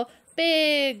go.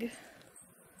 Big.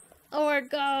 Or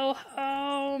go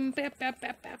home. Bow, bow,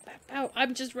 bow, bow, bow, bow.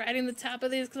 I'm just riding the top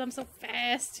of these because I'm so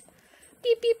fast.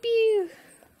 Beep, beep, beep.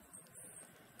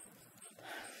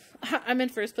 I'm in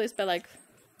first place by like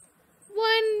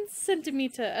 1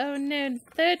 centimeter. Oh no,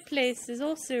 third place is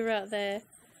also right there.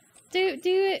 Do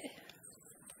it.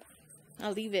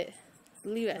 I'll leave it.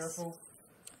 Leave us. Careful.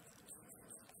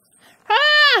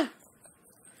 Ah!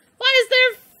 Why is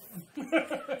there...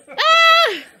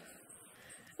 Ah!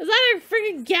 Is that a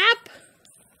freaking gap?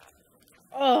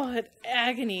 Oh,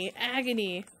 agony.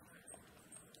 Agony.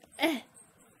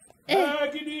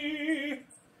 Agony!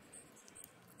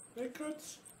 It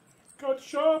cut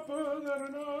sharper than a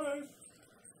knife.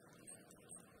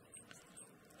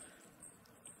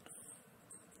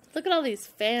 Look at all these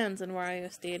fans in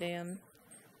Wario Stadium.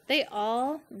 They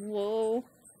all... Whoa.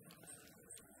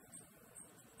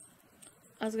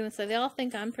 I was gonna say, they all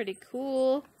think I'm pretty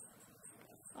cool.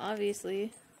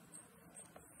 Obviously.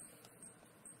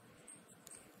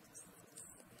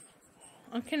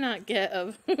 I cannot get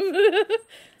a...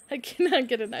 I cannot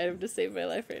get an item to save my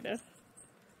life right now.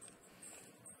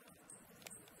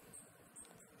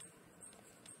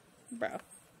 Bro.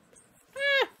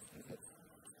 Ah!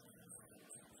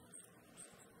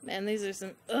 Man, these are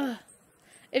some... Ugh.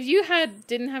 If you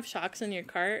didn't have shocks in your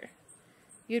cart,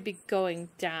 you'd be going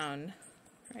down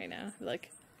right now.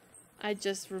 Like, I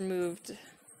just removed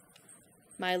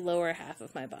my lower half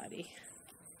of my body.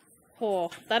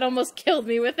 Oh, that almost killed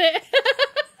me with it.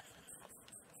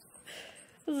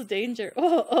 This is danger.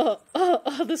 Oh,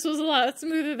 this was a lot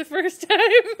smoother the first time.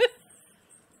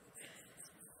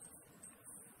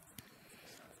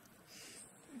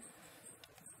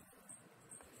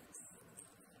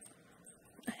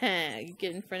 You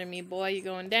get in front of me, boy, you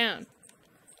going down.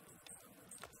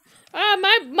 Ah,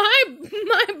 my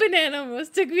banana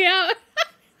almost took me out.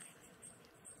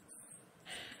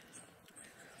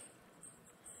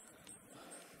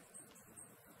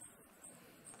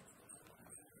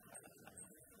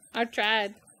 I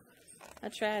tried.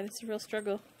 It's a real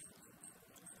struggle.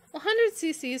 100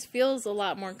 cc's feels a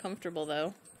lot more comfortable,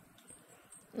 though.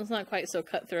 It's not quite so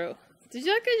cutthroat. Did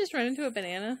you like I just run into a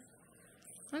banana?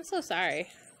 I'm so sorry.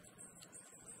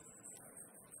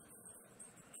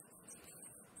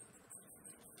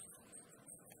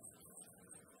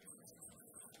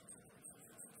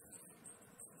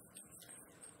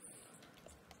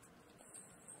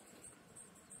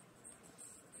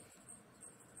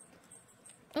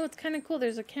 Oh, it's kind of cool.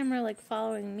 There's a camera, like,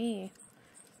 following me.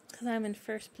 Because I'm in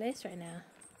first place right now.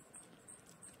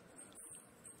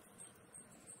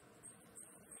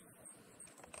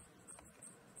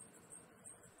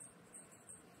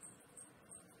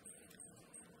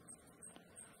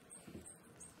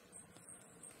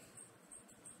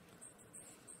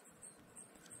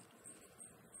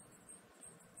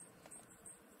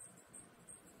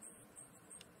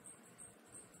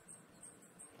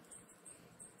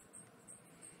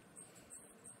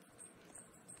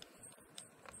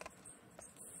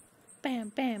 Bam,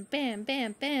 bam, bam,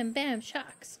 bam, bam, bam,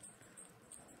 shocks.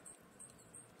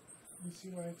 You see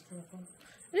why it's kind of fun?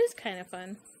 It is kind of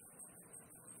fun.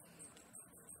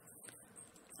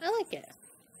 I like it.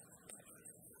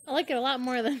 I like it a lot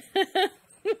more than...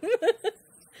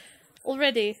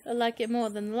 Already, I like it more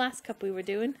than the last cup we were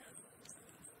doing.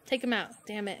 Take them out.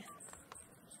 Damn it.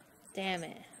 Damn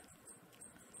it.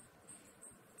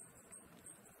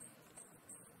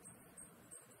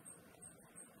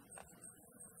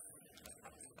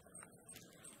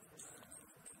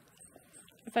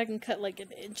 If I can cut like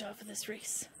an inch off of this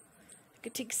race, it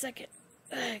could take a second.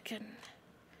 I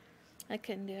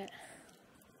couldn't do it.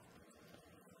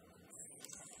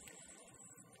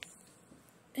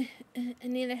 I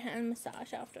need a hand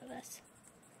massage after this.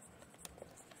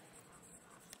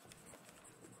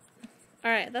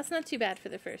 Alright, that's not too bad for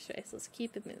the first race. Let's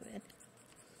keep it moving.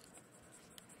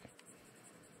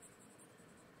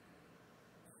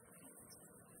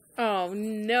 Oh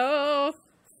no!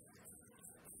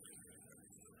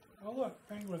 Oh look,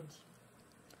 penguins.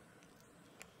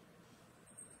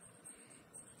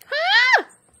 Ah!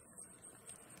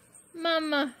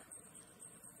 Mama.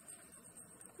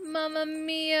 Mamma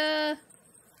mia.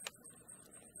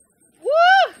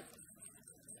 Woo!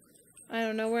 I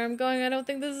don't know where I'm going. I don't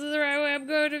think this is the right way. I'm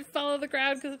going to follow the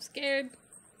crowd because I'm scared.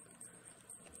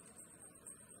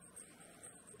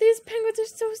 These penguins are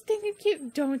so stinking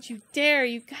cute. Don't you dare,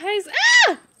 you guys.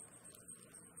 Ah!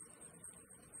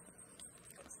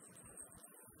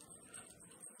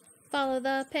 Follow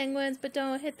the penguins, but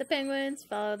don't hit the penguins.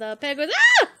 Follow the penguins.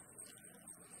 Ah!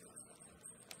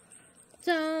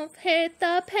 Don't hit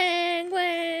the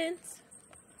penguins.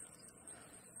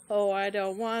 Oh, I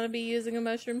don't want to be using a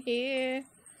mushroom here.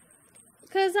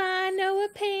 'Cause I know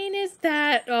what pain is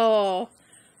that. Oh.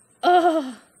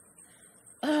 Oh.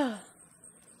 Oh.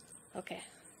 Okay.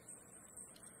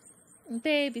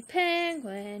 Baby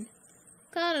penguin.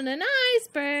 Caught on an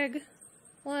iceberg.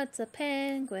 What's a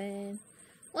penguin?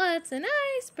 What's an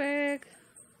iceberg?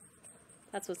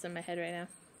 That's what's in my head right now.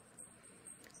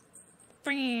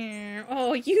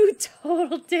 Oh, you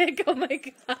total dick. Oh my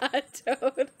god,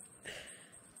 Toad.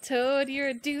 Toad, you're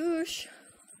a douche.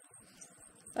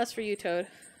 That's for you, Toad.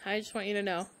 I just want you to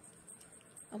know.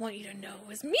 I want you to know it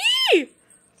was me!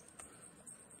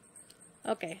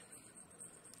 Okay.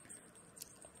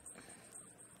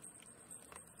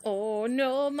 Oh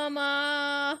no,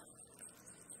 mama!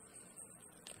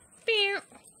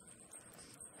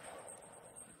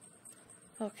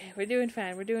 Okay, we're doing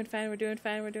fine. We're doing fine. We're doing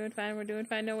fine. We're doing fine. We're doing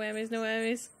fine. No whammies. No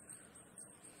whammies.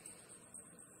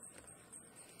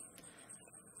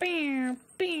 Bam,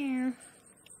 bam.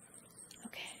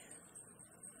 Okay.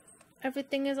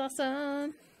 Everything is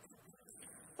awesome.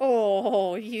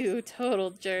 Oh, you total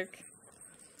jerk.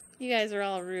 You guys are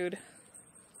all rude.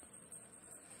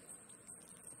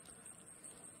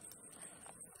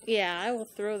 Yeah, I will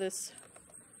throw this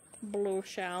blue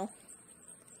shell.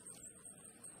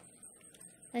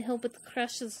 I hope it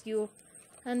crushes you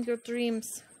and your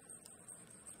dreams.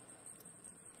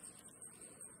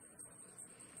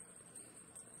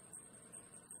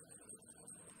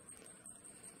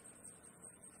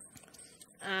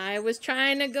 I was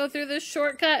trying to go through this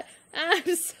shortcut.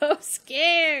 I'm so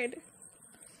scared.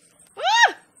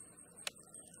 Ah!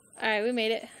 Alright, we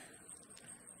made it.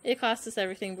 It cost us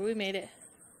everything, but we made it.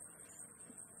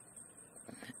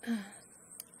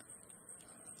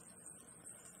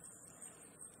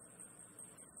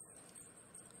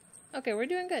 Okay, we're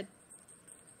doing good.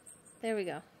 There we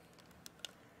go.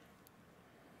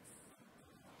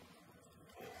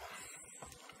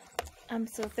 I'm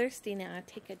so thirsty now. I'll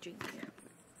take a drink.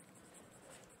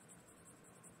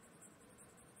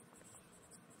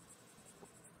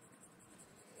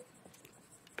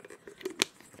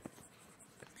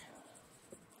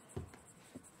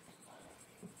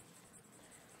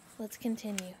 Let's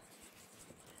continue.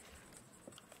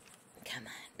 Come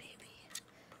on,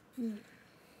 baby.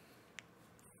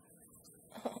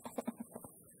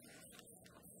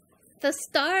 The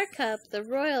Star Cup, the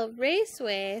Royal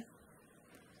Raceway.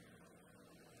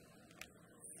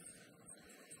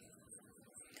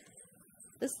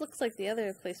 This looks like the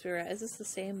other place we were at. Is this the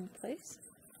same place?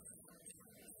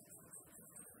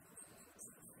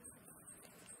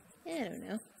 Yeah, I don't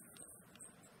know.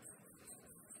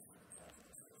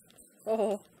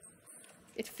 Oh,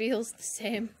 it feels the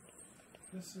same.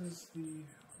 This is the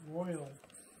Royal.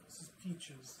 This is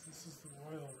Peaches. This is the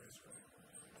Royal Raceway.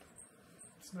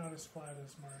 It's not as flat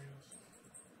as Mario's.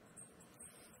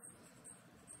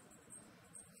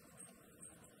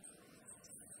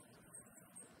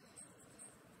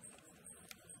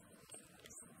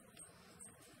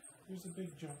 There's a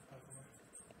big jump, by the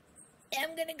way.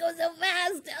 I'm gonna go so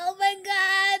fast! Oh my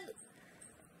god!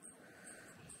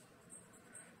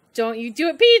 Don't you do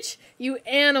it, Peach! You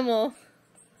animal!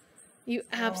 You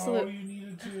absolute... Oh, you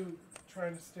needed to try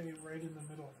to stay right in the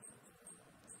middle.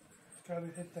 Gotta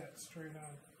hit that straight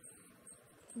on.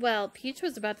 Well, Peach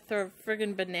was about to throw a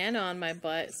friggin' banana on my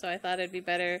butt, so I thought it'd be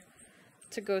better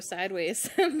to go sideways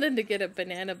than to get a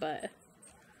banana butt.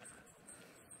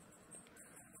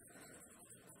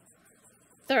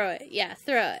 Throw it. Yeah,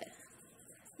 throw it.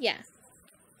 Yeah.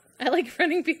 I like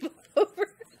running people over.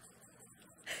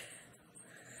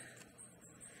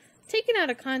 Taken out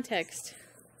of context,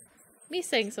 me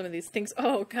saying some of these things,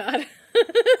 oh god.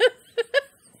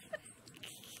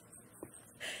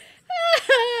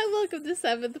 Welcome to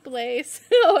 7th place.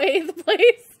 Oh, 8th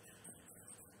place.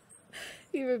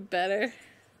 Even better.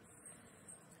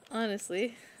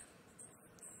 Honestly.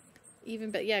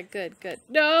 Even better. Yeah, good, good.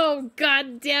 No!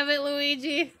 God damn it,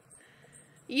 Luigi!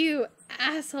 You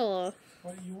asshole.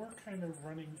 Well, you were kind of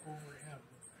running over him.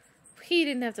 He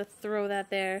didn't have to throw that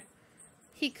there.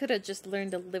 He could have just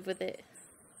learned to live with it.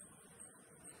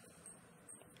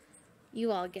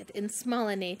 You all get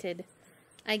insmallinated.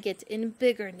 I get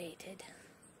invigorated.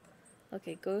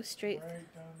 Okay, go straight.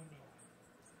 Right down the middle.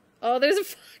 Oh, there's a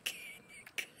fucking...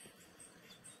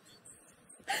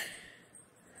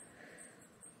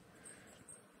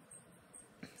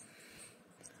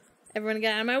 Everyone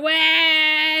get out of my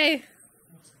way!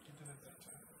 Looks like you did it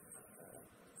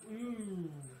that time.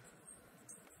 Ooh.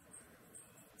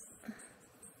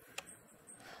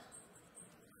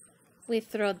 We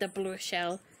throw the blue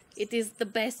shell. It is the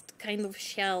best kind of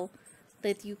shell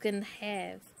that you can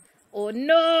have. Oh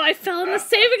no, I fell in the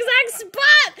same exact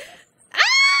spot!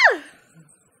 Ah!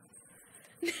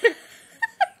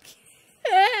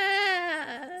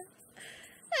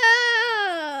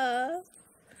 Ah!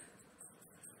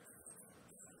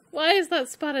 Why is that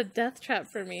spot a death trap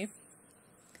for me?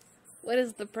 What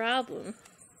is the problem?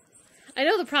 I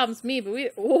know the problem's me, but we...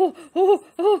 Oh!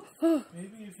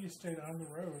 Maybe if you stayed on the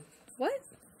road. What?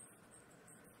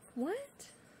 What?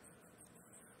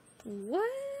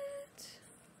 What?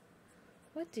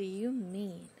 What do you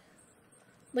mean?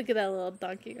 Look at that little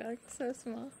Donkey Kong, so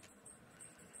small.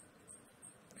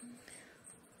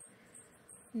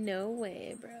 No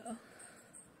way, bro.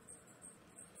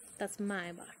 That's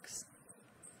my box.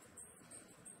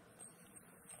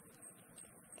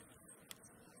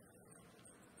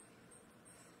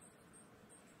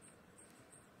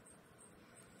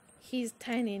 He's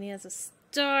tiny and he has a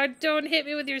star. Don't hit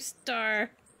me with your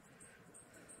star.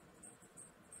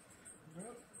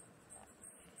 Nope.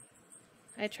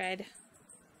 I tried.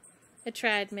 I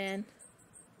tried, man.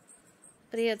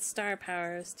 But he had star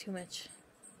power. It was too much.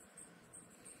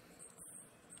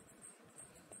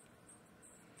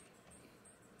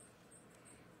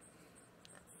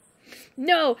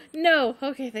 No! No!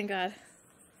 Okay, thank God.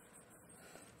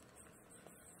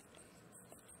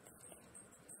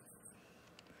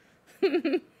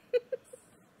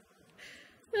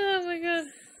 Oh my god.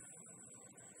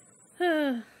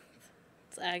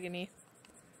 It's agony.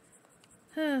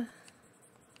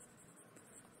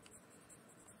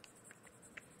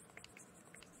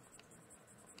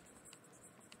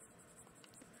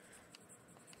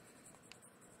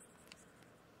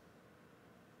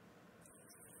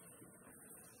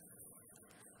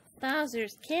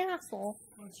 Bowser's Castle.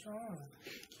 What's wrong?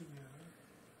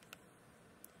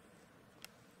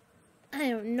 I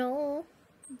don't know.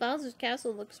 Bowser's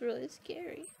Castle looks really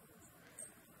scary.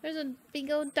 There's a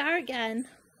big old Dargon.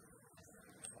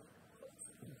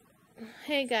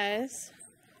 Hey guys.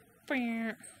 Whew.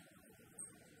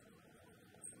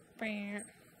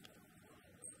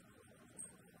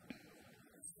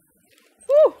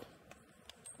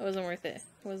 It wasn't worth it.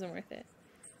 It wasn't worth it.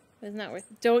 It was not worth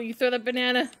it. Don't you throw that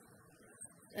banana.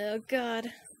 Oh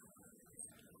god.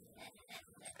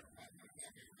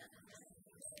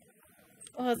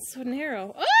 Oh, it's so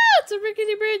narrow. Oh, it's a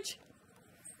rickety bridge.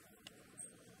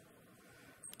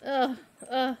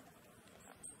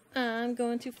 I'm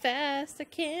going too fast. I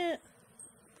can't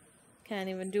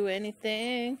even do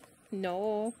anything.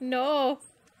 No, no.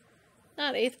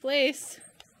 Not 8th place.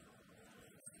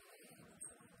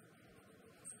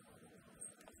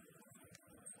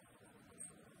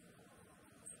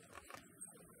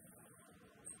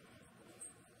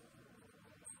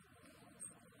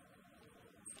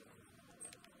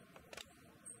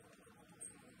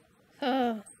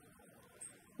 Oh,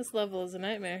 this level is a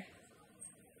nightmare.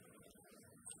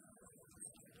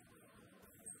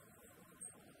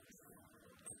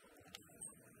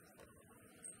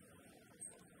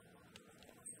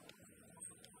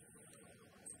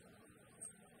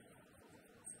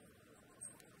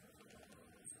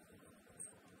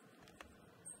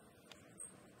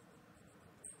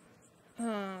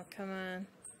 Oh, come on.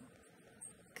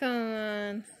 Come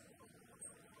on.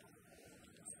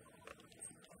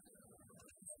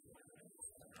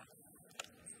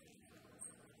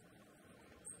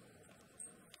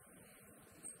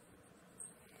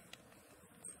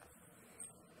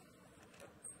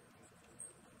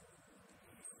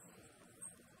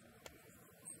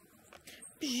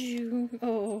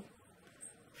 Oh.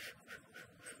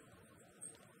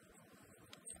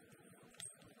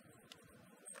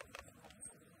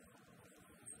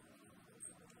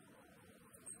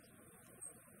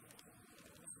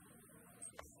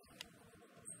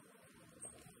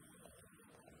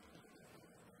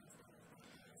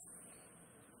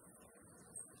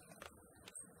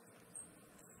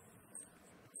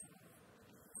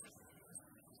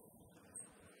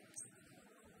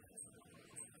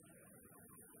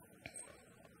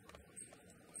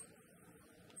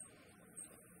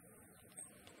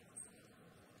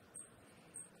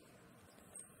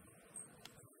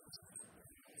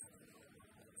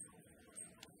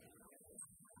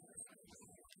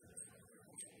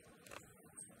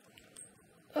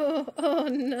 Oh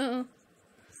no.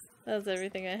 That was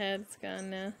everything I had. It's gone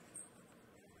now.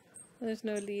 There's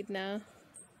no lead now.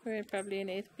 We're probably in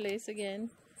 8th place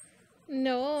again.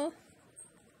 No.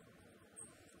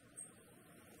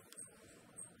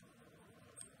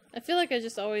 I feel like I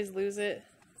just always lose it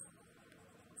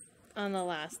on the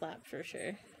last lap for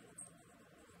sure.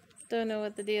 Don't know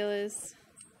what the deal is.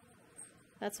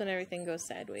 That's when everything goes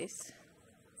sideways.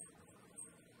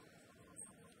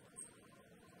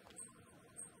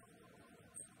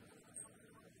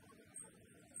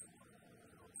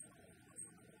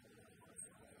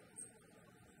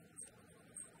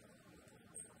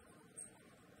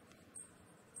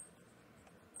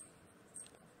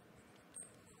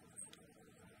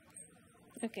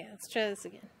 Okay, let's try this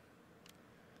again.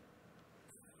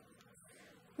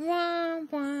 Wah,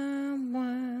 wah,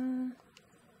 wah.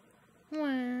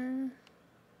 Wah.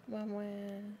 Wah, wah.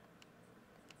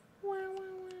 Wah, wah,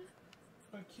 wah.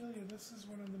 But Kelia, this is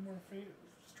one of the more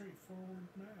straightforward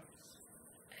maps.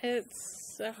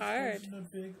 It's so hard. It goes in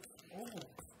a big oval.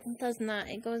 It does not.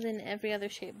 It goes in every other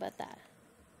shape but that.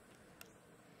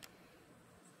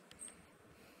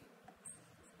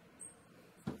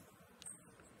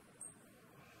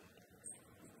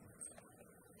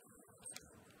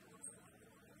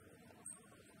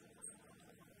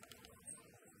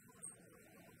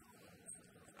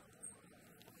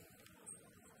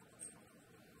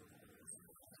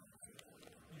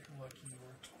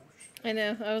 I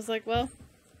know. I was like, well,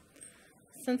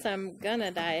 since I'm gonna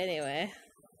die anyway,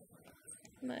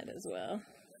 might as well.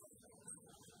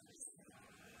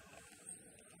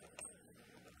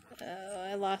 Oh,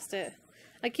 I lost it.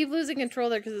 I keep losing control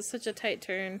there because it's such a tight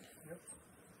turn. Yep.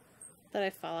 That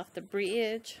I fall off the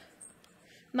bridge.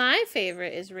 My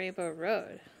favorite is Rainbow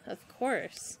Road, of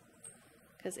course,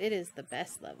 because it is the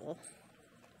best level.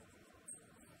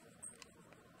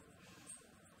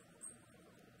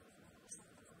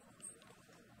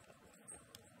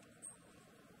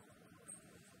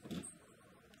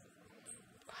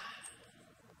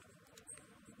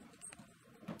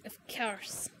 Of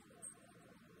course.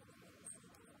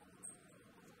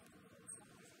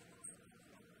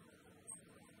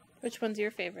 Which one's your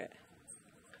favorite?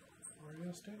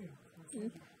 Mario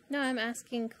Stadium. No, I'm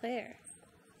asking Claire.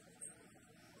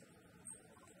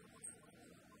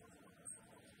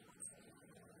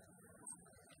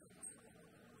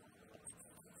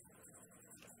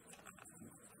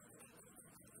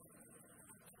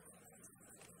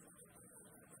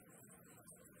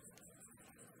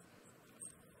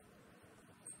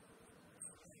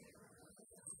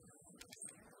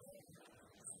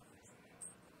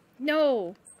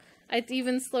 No! I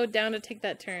even slowed down to take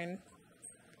that turn.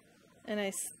 And I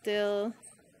still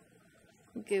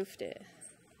goofed it.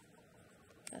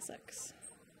 That sucks.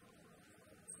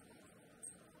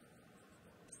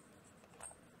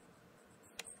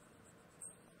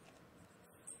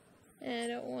 I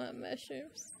don't want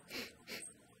mushrooms.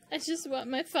 I just want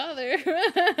my father.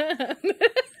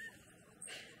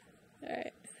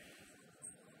 Alright.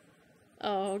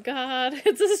 Oh god,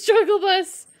 it's a struggle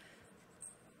bus!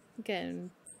 Getting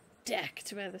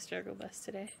decked by the struggle bus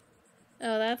today.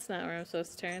 Oh, that's not where I'm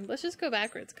supposed to turn. Let's just go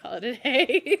backwards, call it a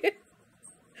day.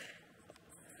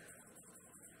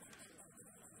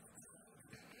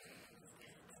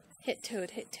 Hit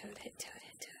Toad, hit Toad, hit Toad,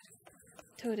 hit Toad.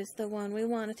 Toad is the one we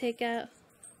want to take out.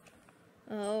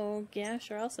 Oh, yeah,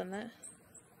 sure, I'll send that.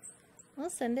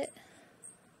 I'll send it.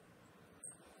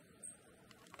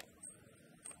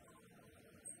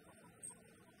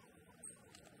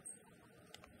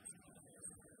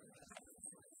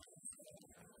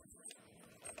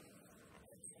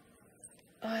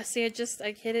 Oh, see,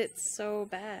 I hit it so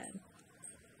bad.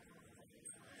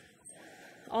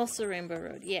 Also Rainbow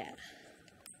Road, yeah.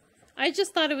 I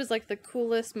just thought it was like the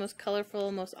coolest, most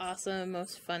colorful, most awesome,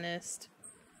 most funnest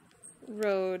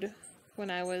road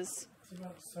when I was... It's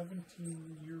about 17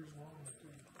 years long,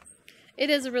 too.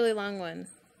 It is a really long one.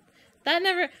 That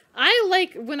never... I,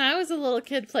 like, when I was a little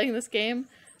kid playing this game,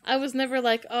 I was never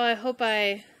like, oh, I hope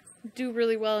I do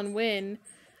really well and win.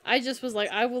 I just was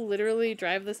like, I will literally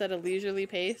drive this at a leisurely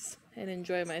pace and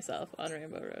enjoy myself on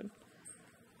Rainbow Road.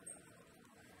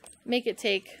 Make it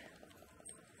take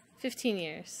 15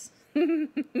 years.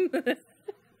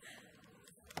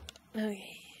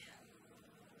 Okay.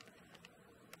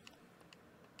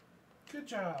 Good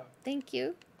job. Thank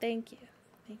you. Thank you.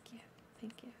 Thank you.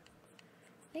 Thank you.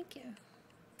 Thank you.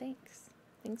 Thanks.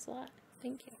 Thanks a lot.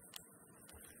 Thank you.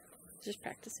 Just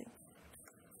practicing.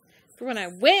 For when I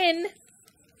win!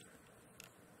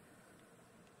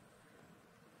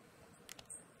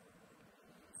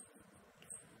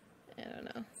 I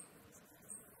don't know.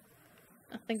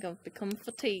 I think I've become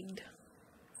fatigued.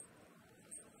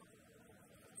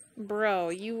 Bro,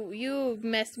 you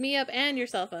messed me up and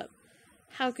yourself up.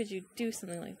 How could you do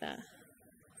something like that?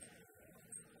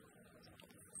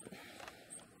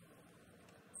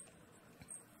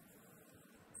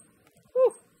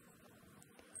 Whew.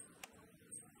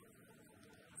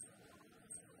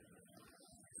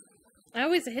 I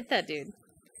always hit that dude.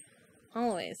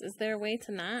 Always. Is there a way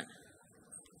to not?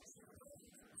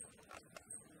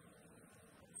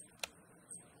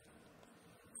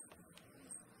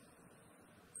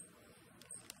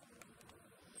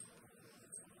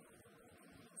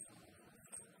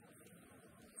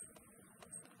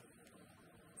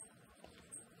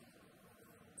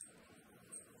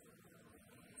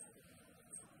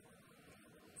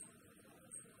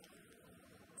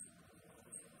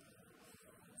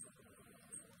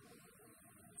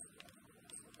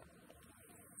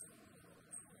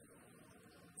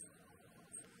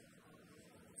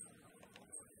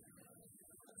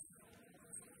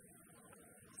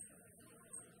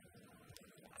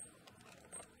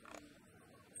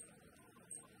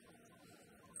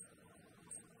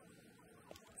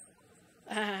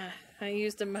 Ah, I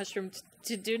used a mushroom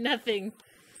to do nothing.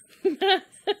 That's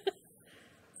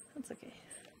okay.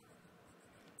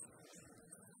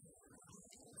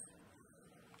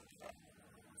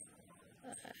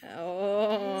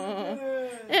 Oh.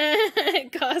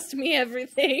 It cost me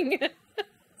everything.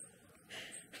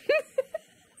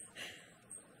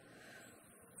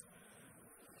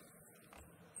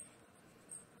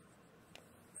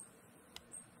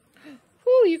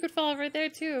 Whew, you could fall right there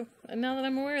too. And now that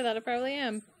I'm aware of that, I probably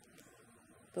am.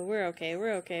 But we're okay,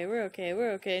 we're okay, we're okay,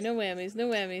 we're okay. No whammies, no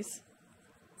whammies.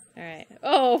 Alright.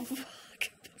 Oh,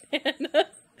 fuck. Banana.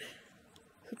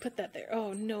 Who put that there?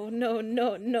 Oh, no, no,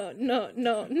 no, no, no, no,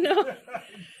 no. I want to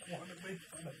make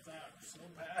fun of that so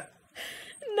bad.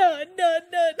 No, no,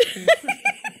 no.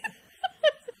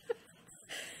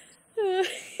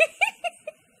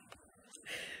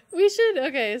 We should,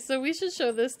 okay, so we should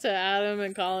show this to Adam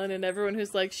and Colin and everyone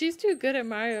who's like, she's too good at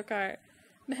Mario Kart.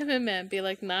 Man, be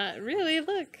like, not really,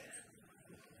 look.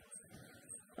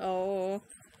 Oh,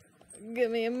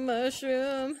 give me a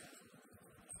mushroom.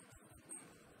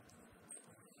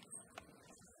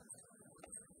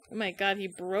 Oh my god, he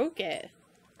broke it.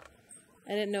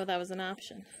 I didn't know that was an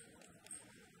option.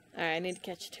 Alright, I need to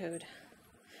catch a toad.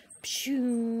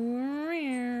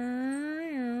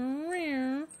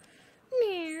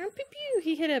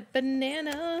 He hit a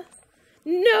banana.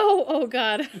 No! Oh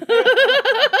god.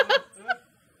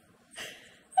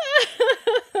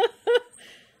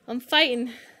 I'm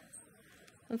fighting.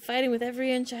 I'm fighting with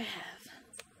every inch I have.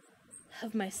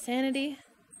 Of my sanity.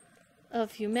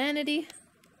 Of humanity.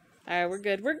 Alright, we're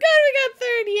good. We're good! We got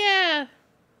third! Yeah!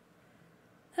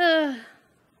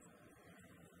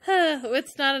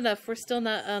 It's not enough. We're still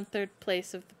not on third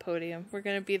place of the podium. We're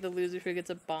gonna be the loser who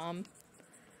gets a bomb.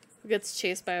 Who gets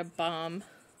chased by a bomb.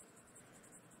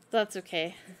 That's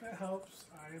okay. If it helps,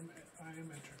 I am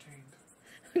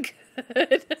entertained. Good. I'm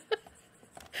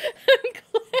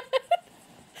glad.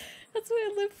 That's what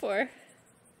I live for.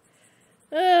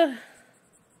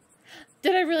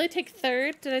 Did I really take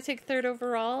third? Did I take third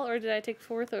overall, or did I take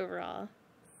fourth overall?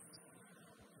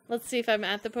 Let's see if I'm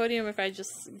at the podium or if I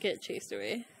just get chased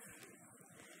away.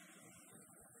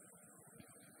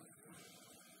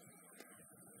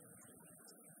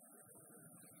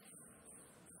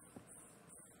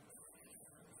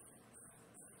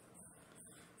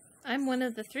 I'm one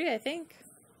of the three, I think.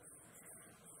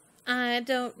 I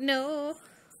don't know.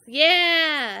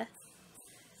 Yeah!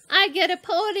 I get a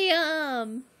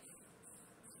podium!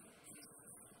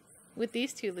 With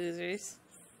these two losers.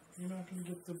 You're not going to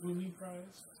get the boomy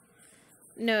prize?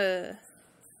 No.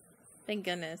 Thank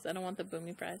goodness. I don't want the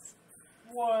boomy prize.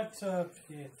 What a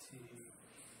pity.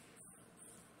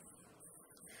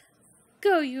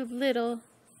 Go, you little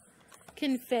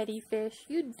confetti fish.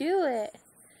 You do it.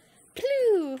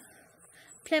 Ploo!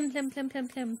 Plum, plum, plum, plum,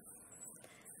 plum.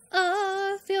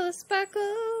 Oh, feel the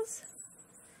sparkles.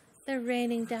 They're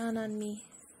raining down on me.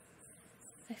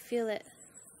 I feel it.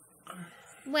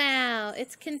 Wow,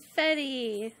 it's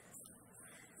confetti.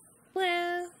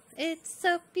 Wow, it's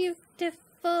so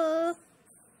beautiful.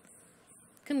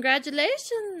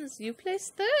 Congratulations, you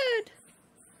placed third.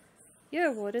 You're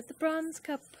awarded the bronze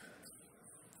cup.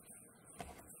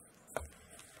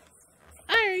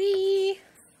 Ari!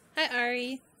 Hi,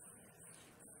 Ari.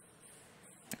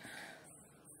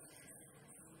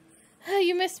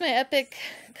 You missed my epic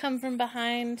come from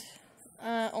behind.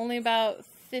 Only about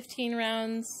 15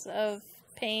 rounds of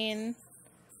pain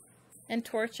and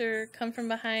torture come from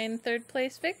behind third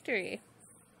place victory.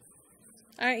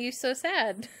 Aren't you so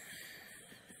sad?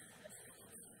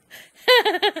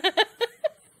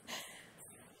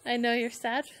 I know you're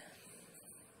sad.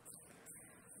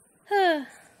 You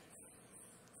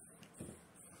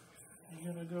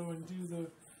gonna go and do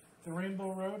the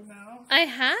Rainbow Road now? I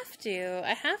have to.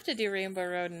 I have to do Rainbow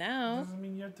Road now. Doesn't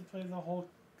mean you have to play the whole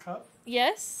cup.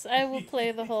 Yes, I will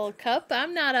play the whole cup.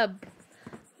 I'm not a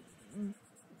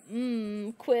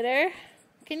quitter.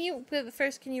 Can you, but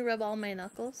first, can you rub all my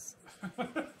knuckles?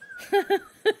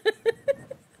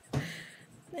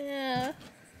 Yeah.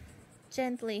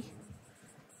 Gently.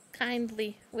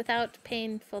 Kindly. Without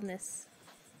painfulness.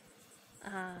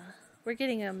 We're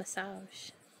getting a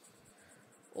massage.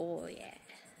 Oh, yeah.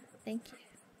 Thank you.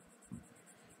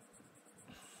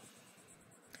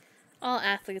 All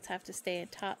athletes have to stay in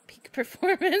top peak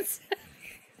performance.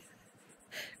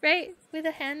 Right? With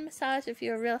a hand massage, if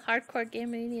you're a real hardcore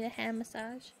gamer, you need a hand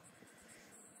massage.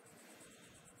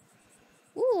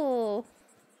 Ooh.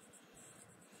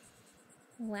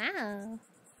 Wow.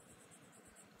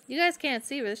 You guys can't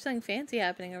see, but there's something fancy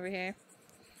happening over here.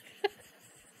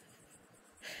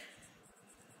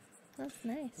 That's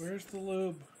nice. Where's the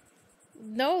lube?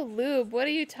 No lube. What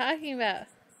are you talking about?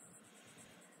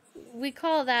 We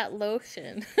call that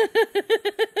lotion.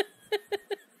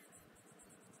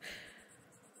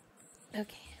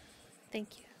 Okay.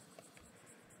 Thank you.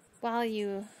 While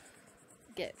you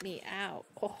get me out.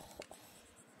 Oh.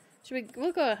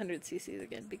 We'll go 100 cc's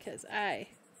again because I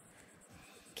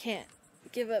can't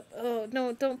give up. Oh,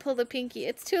 no, don't pull the pinky.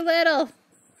 It's too little.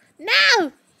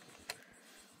 No!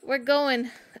 We're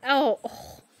going. Oh.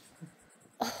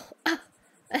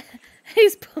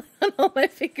 He's pulling on all my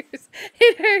fingers.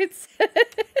 It hurts.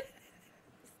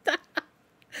 Stop.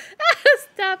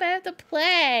 Stop. I have to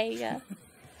play.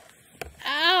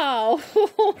 Ow.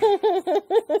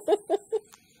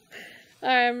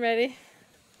 Alright, I'm ready.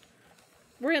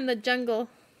 We're in the jungle.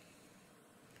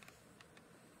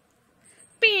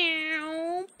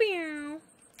 Pew, pew.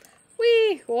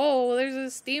 Whee! Whoa, there's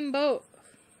a steamboat.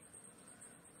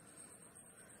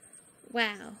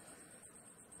 Wow.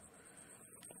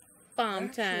 Bomb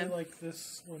time. I like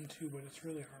this one too, but it's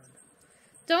really hard.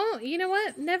 Don't, you know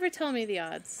what? Never tell me the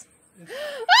odds.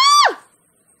 Ah!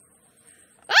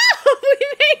 Oh, we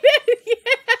made it!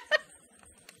 Yeah!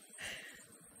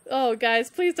 Oh, guys,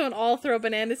 please don't all throw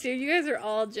bananas here. You guys are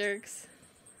all jerks.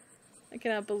 I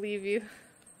cannot believe you.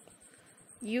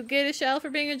 You get a shell for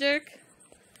being a jerk.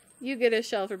 You get a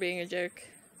shell for being a jerk.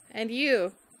 And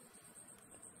you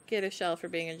get a shell for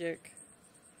being a jerk.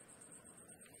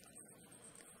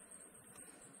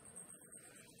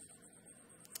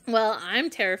 Well, I'm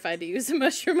terrified to use a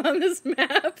mushroom on this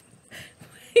map.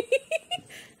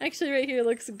 Actually, right here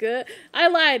looks good. I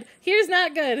lied. Here's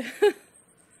not good.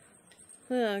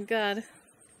 Oh, God.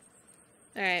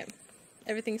 Alright.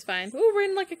 Everything's fine. Oh, we're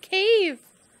in like a cave.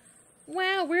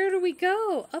 Wow, where do we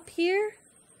go? Up here?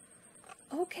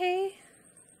 Okay.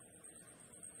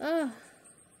 Oh.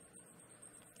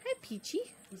 Hi,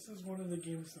 Peachy. This is one of the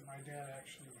games that my dad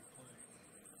actually would play.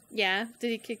 Yeah?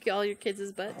 Did he kick all your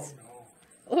kids' butts? Oh, no.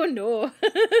 Oh, no.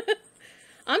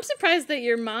 I'm surprised that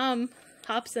your mom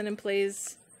hops in and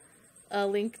plays A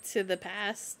Link to the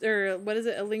Past. Or, what is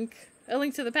it? A Link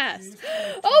to the Past.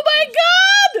 Oh, my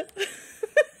God!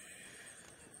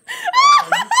 Wow,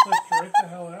 you clicked right the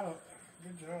hell out.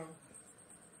 Good job.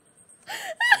 I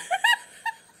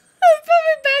put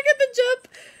me back at the jump.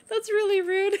 That's really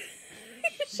rude.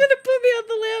 You should have put me on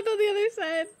the land on the other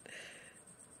side.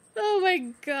 Oh my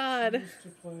God. She used to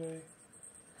play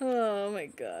Oh my A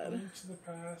God. Link to the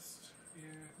Past. Yeah,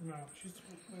 no, she used to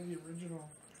play the original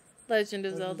Legend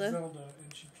of Zelda.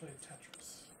 and she played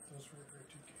Tetris. Those were her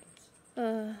two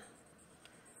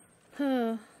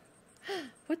games.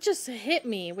 What just hit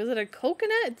me? Was it a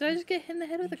coconut? Did I just get hit in the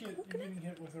head with a You're coconut? getting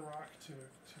hit with a rock to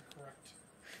correct.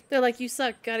 They're like, you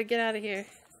suck. Gotta get out of here.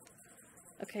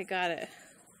 Okay, got it.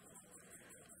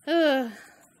 Ugh.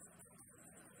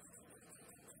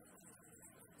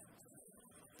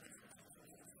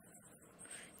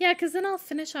 Yeah, because then I'll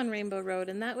finish on Rainbow Road,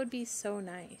 and that would be so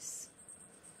nice.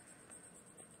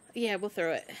 Yeah, we'll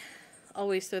throw it.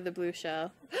 Always throw the blue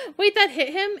shell. Wait, that hit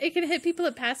him? It can hit people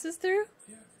it passes through?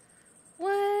 Yeah.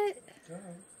 What? Duh.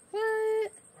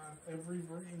 What? On every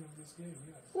version of this game,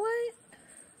 yes. What?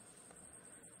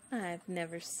 I've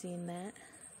never seen that.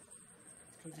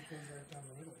 Because it goes right down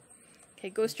the middle.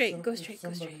 Okay, go straight, If go straight,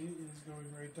 go straight. somebody is going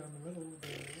right down the middle,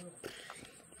 they will.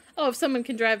 Oh, if someone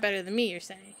can drive better than me, you're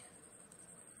saying.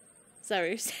 Is that what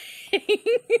you're saying?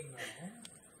 No.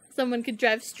 Someone could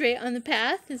drive straight on the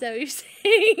path? Is that what you're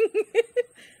saying?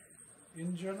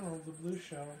 In general, the blue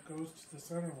shell goes to the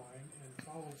center line and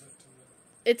follows it to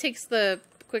the... It takes the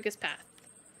quickest path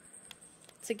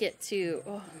to get to...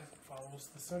 Oh, It follows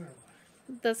the center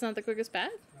line. that's not the quickest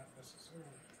path? Not necessarily.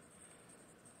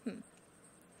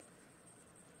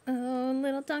 Oh,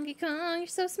 little Donkey Kong, you're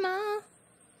so small.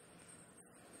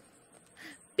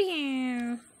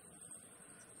 Bam.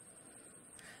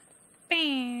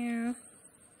 Bam.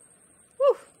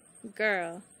 Woo,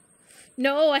 girl.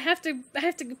 No, I have to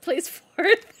place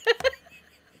fourth.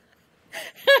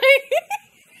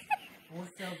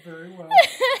 Worked out very well.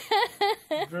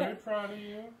 I'm very proud of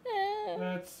you.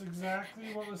 That's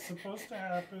exactly what was supposed to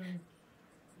happen.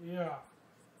 Yeah.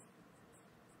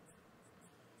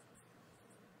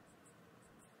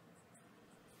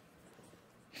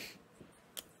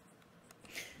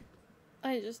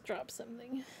 I just dropped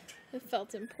something. It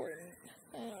felt important.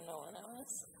 I don't know what it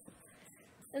was.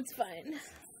 It's fine.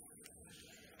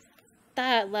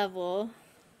 That level.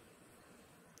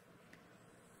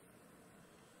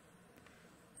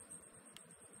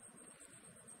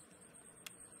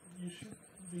 You should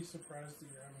be surprised that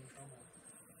you're having trouble.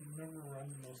 You've never run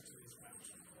most of these maps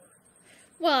before.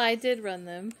 Well, I did run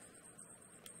them.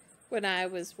 When I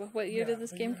was... What year did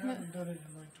this game come out? You haven't done it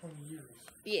in like 20 years.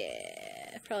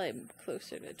 Yeah, probably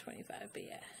closer to 25, but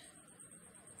yeah.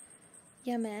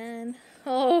 Yeah, man.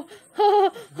 Oh,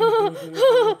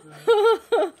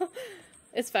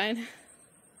 it's fine.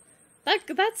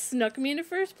 That snuck me into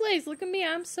first place. Look at me,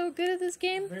 I'm so good at this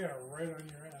game. They are right on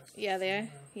your ass. Yeah, they are.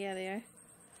 Yeah, they are.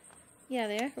 Yeah,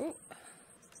 they are. Ooh.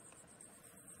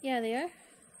 Yeah, they are.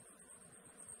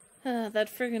 That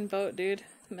friggin' boat, dude,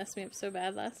 messed me up so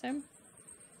bad last time.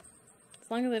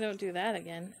 As long as they don't do that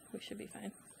again, we should be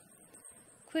fine.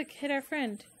 Quick, hit our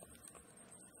friend.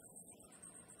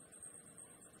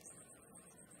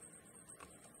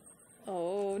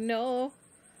 Oh, no.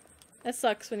 That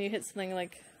sucks when you hit something,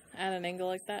 like, at an angle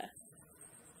like that.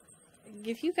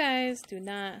 If you guys do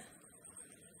not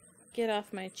get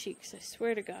off my cheeks, I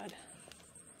swear to God.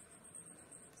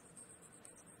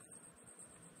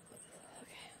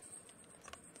 Okay.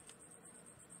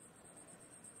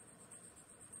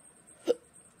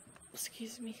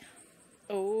 Excuse me.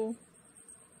 Oh.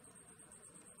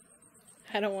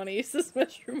 I don't want to use this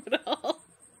mushroom at all.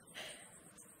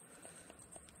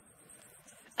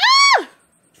 Ah!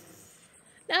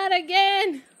 Not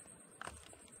again!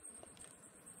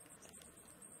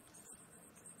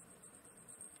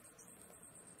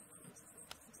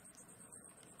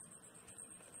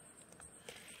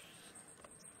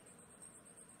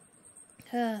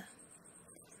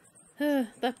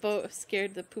 That boat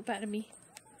scared the poop out of me.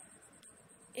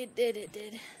 It did, it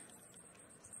did.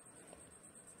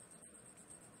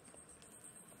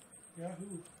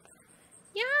 Yahoo!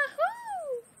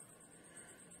 Yahoo!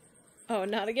 Oh,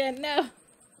 not again, no.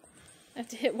 I have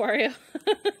to hit Wario.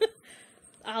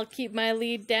 I'll keep my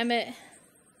lead, damn it.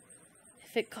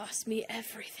 If it costs me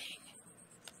everything.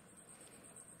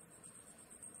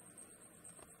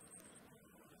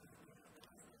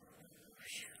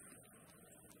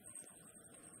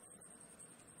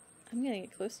 I'm gonna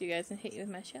get close to you guys and hit you with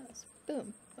my shells.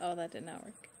 Boom. Oh, that did not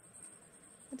work.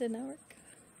 That did not work.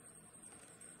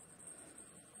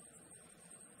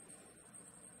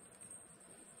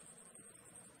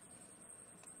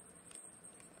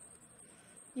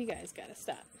 You guys gotta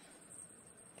stop.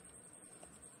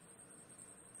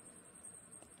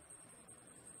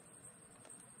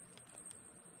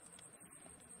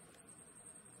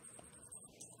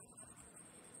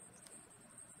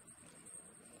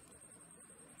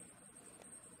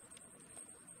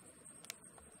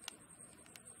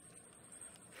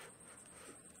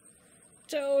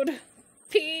 Toad,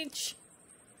 Peach,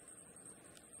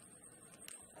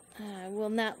 I will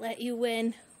not let you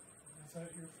win. Is that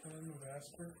your form of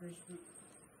Asperger's?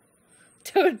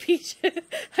 Toad, Peach.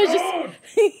 Toad!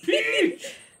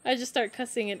 Peach! I just start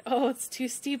cussing and oh, it's too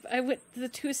steep. I went the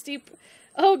too steep.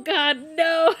 Oh God,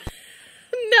 no!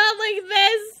 Not like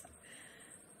this.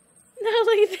 Not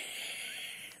like this.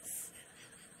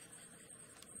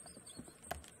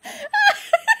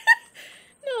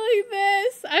 like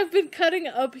this. I've been cutting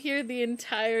up here the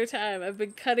entire time. I've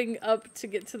been cutting up to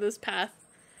get to this path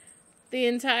the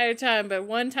entire time, but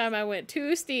one time I went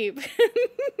too steep.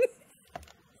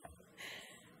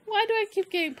 Why do I keep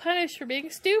getting punished for being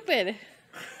stupid?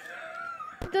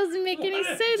 It doesn't make any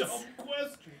sense. Dumb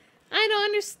question. I don't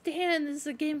understand. This is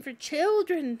a game for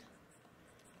children.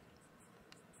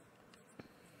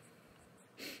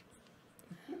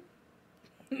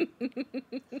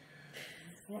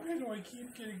 Why do I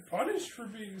keep getting punished for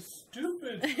being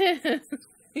stupid?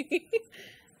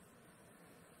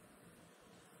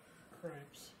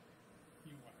 Cripes.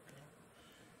 You wacko.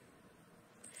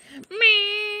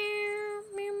 Meow,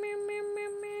 meow, meow, meow,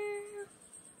 meow, meow.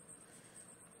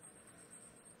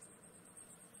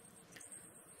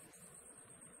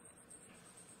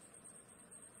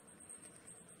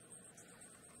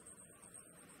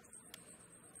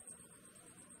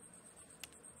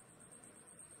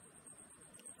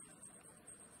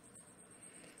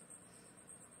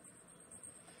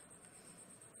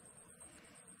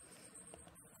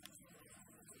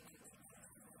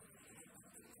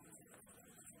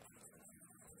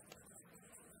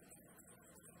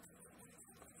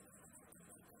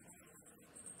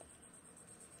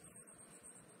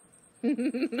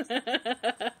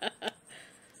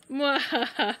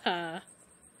 Mwahaha.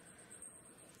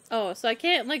 Oh, so I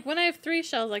can't, like, when I have 3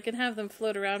 shells, I can have them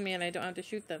float around me and I don't have to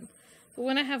shoot them. But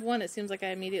when I have 1, it seems like I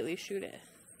immediately shoot it.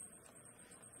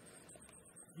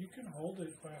 You can hold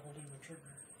it by holding the trigger.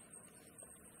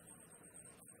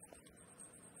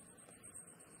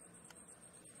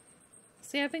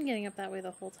 See, I've been getting up that way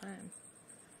the whole time.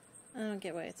 I don't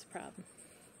get why it's a problem.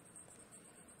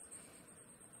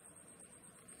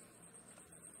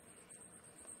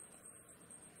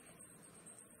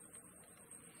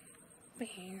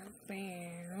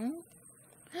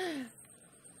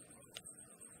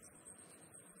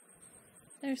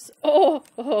 There's oh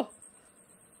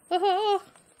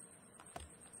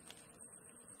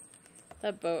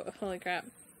that boat, holy crap.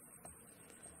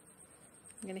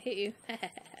 I'm gonna hit you.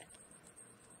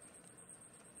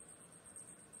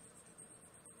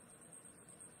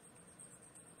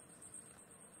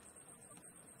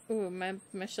 Ooh,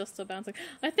 my shell's still bouncing.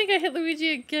 I think I hit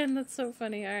Luigi again. That's so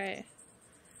funny. Alright.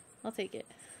 I'll take it.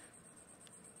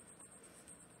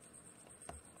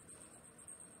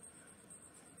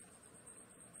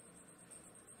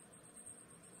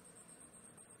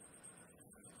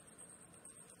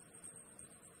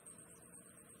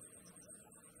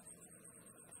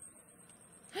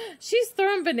 She's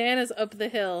throwing bananas up the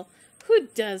hill. Who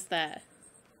does that?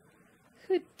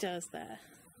 Who does that?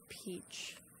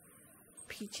 Peach.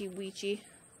 Peachy weechy.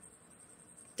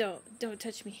 Don't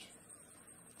touch me.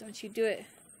 Don't you do it.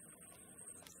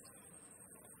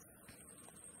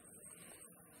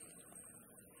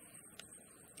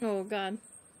 Oh god.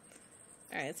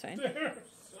 Alright, it's fine. They're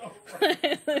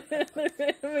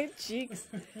so My cheeks.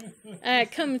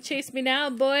 Alright, come chase me now,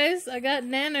 boys. I got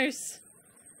nanners.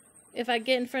 If I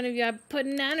get in front of you, I put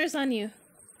nanners on you.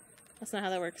 That's not how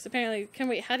that works. Apparently,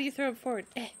 wait, how do you throw it forward?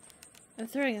 I'm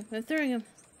throwing him. I'm throwing him.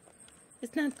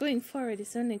 It's not going forward,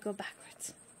 it's only go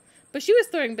backwards. But she was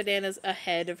throwing bananas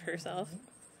ahead of herself.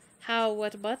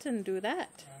 What button do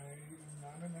that? I'm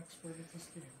not an expert at this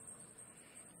game.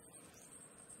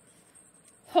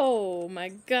 Oh my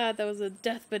god, that was a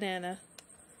death banana.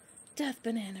 Death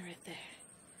banana right there.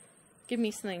 Give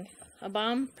me sling. A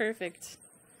bomb? Perfect.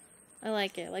 I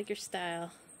like it. I like your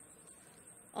style.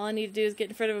 All I need to do is get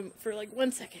in front of him for like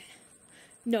 1 second.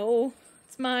 No,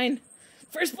 it's mine.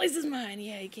 First place is mine.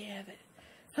 Yeah, you can't have it.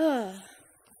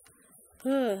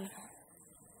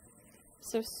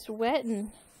 So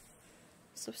sweating.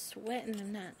 So sweating,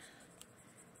 I'm not.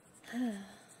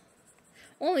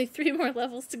 Only 3 more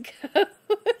levels to go.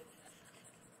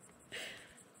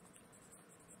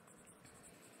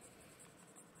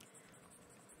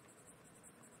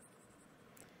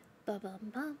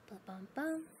 Ba-bum-bum.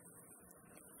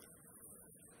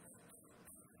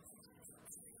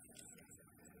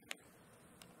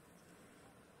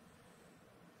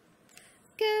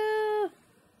 Go!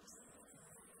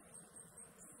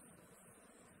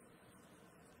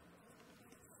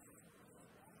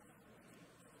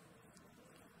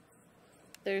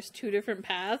 There's 2 different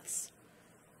paths?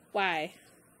 Why?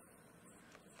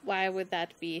 Why would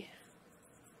that be?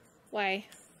 Why?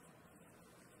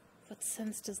 What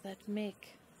sense does that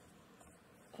make?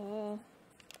 Oh.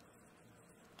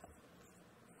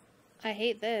 I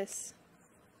hate this.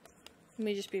 Let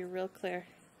me just be real clear.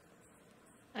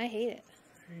 I hate it.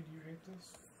 Hey, do you hate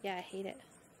this? Yeah, I hate it.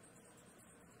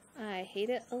 I hate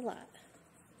it a lot.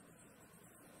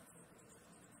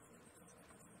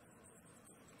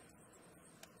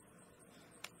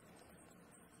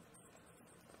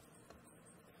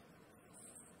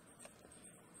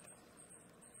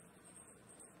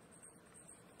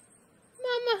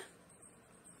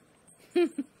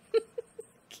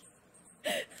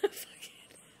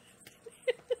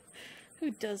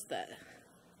 Who does that?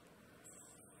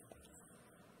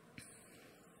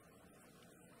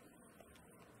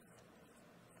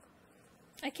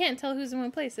 I can't tell who's in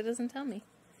one place. It doesn't tell me.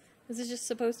 Is it just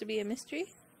supposed to be a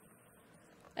mystery?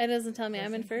 It doesn't tell me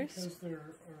I'm in first. Because there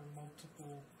are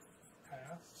multiple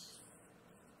paths,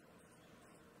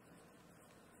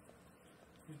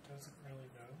 it doesn't really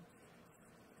know.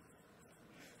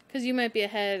 Because you might be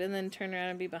ahead and then turn around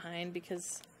and be behind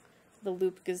because the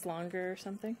loop is longer or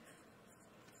something.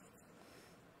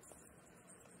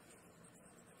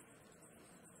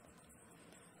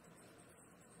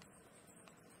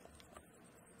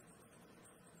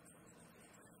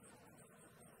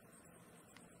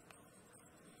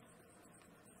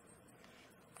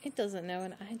 It doesn't know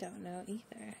and I don't know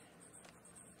either.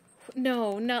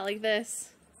 No, not like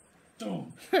this.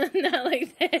 Don't. Not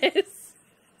like this.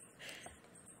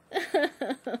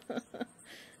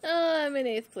 Oh, I'm in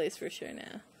 8th place for sure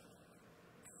now.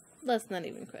 Let's not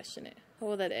even question it.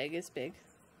 Oh, that egg is big.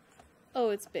 Oh,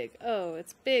 it's big. Oh,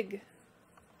 it's big.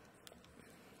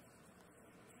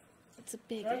 It's a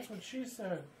big egg. That's what she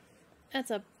said.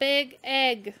 That's a big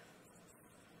egg.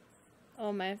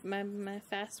 Oh, my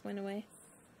fast went away.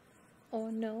 Oh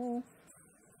no.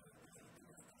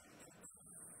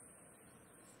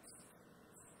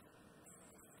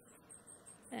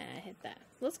 Ah, I hit that.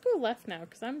 Let's go left now,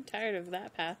 because I'm tired of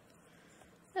that path.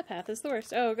 That path is the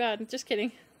worst. Oh god, just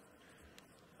kidding.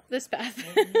 This path.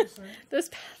 What were you saying? This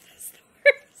path is the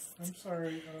worst. I'm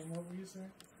sorry, what were you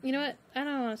saying? You know what? I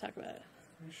don't want to talk about it.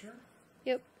 Are you sure?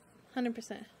 Yep.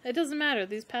 100%. It doesn't matter.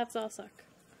 These paths all suck.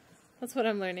 That's what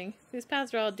I'm learning. These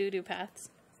paths are all doo-doo paths.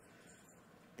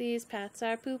 These paths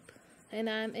are poop. And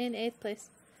I'm in 8th place.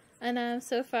 And I'm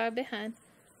so far behind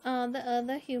all the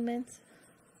other humans.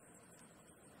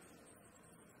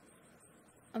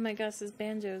 Oh my gosh, this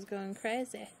banjo is going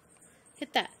crazy.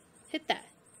 Hit that. Hit that.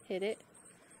 Hit it.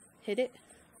 Hit it.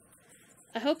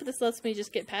 I hope this lets me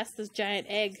just get past this giant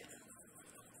egg.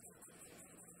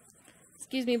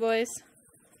 Excuse me, boys.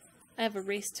 I have a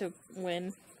race to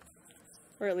win.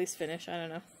 Or at least finish, I don't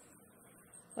know.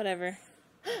 Whatever.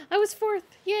 I was 4th!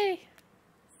 Yay!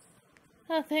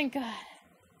 Oh, thank God.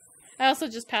 I also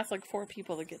just passed like 4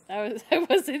 people to get that. I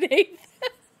was in 8th.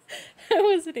 I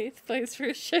was in 8th place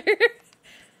for sure.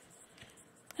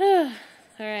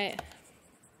 Alright.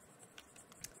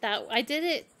 I did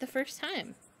it the first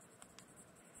time.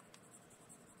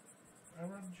 I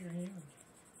rubbed your hand.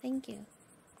 Thank you.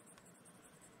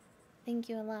 Thank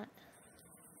you a lot.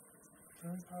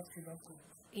 Try and pop your knuckles.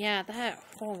 Yeah, that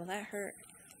hurt.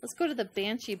 Let's go to the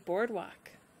Banshee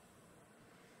Boardwalk.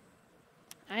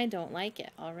 I don't like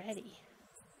it already.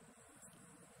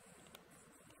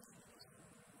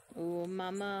 Oh,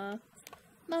 mama.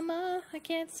 Mama, I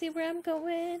can't see where I'm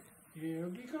going. Here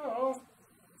we go.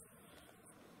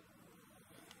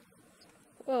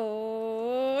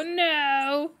 Oh,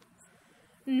 no.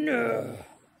 No.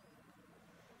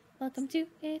 Welcome to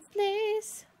 8th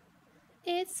place.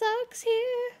 It sucks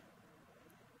here.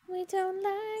 We don't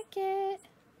like it.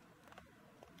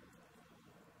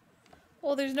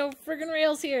 Oh, there's no friggin'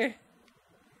 rails here.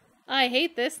 I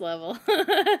hate this level.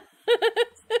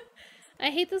 I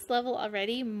hate this level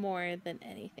already more than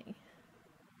anything.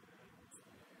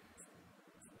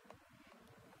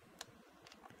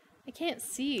 I can't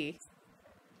see.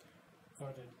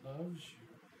 But it loves you.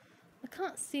 I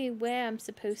can't see where I'm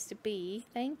supposed to be.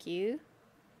 Thank you.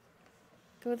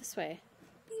 Go this way.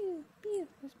 Pew, pew.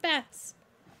 There's bats.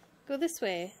 Go this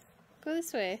way. Go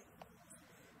this way.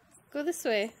 Go this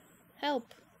way.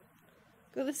 Help.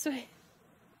 Go this way.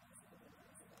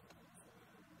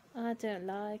 I don't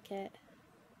like it.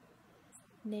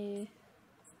 No. It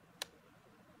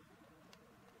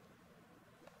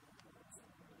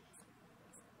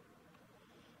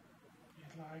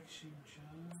likes you just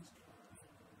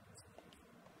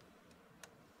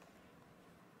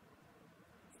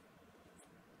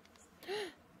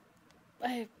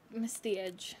I missed the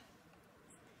edge.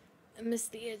 I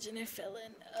missed the edge and I fell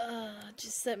in.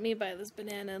 Just set me by this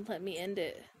banana and let me end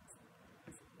it.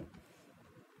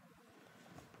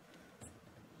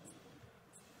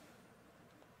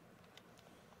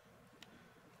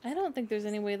 I don't think there's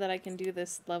any way that I can do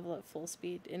this level at full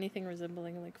speed. Anything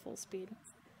resembling like full speed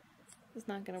is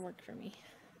not gonna work for me.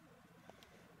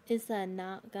 Is that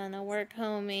not gonna work,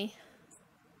 homie?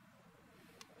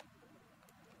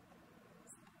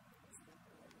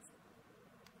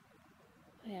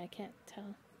 Oh yeah, I can't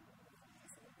tell.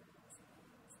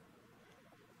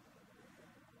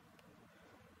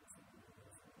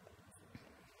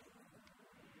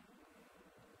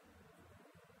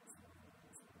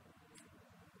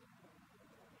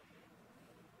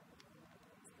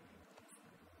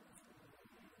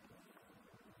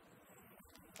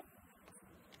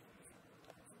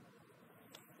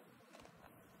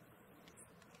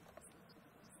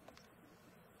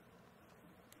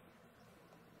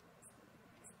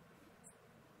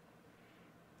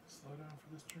 slow down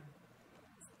for this turn.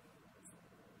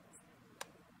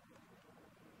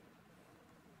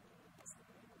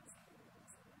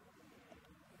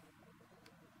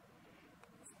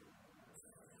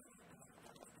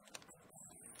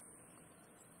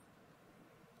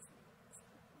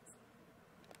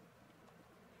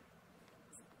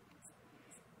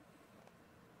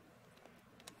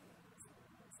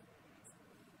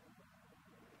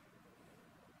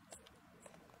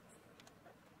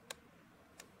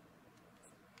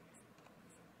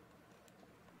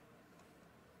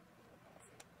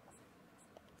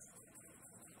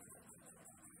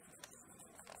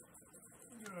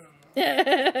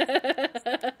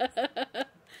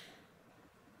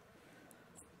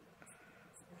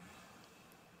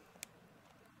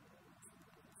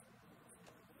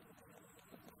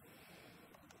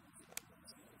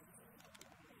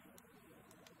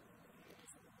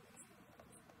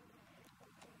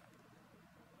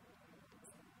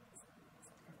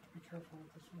 Be careful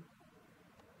with this one.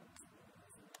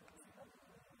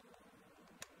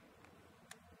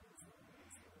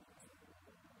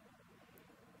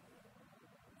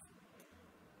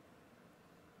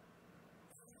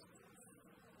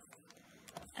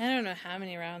 I don't know how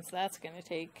many rounds that's going to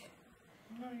take.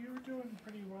 No, you were doing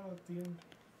pretty well at the end.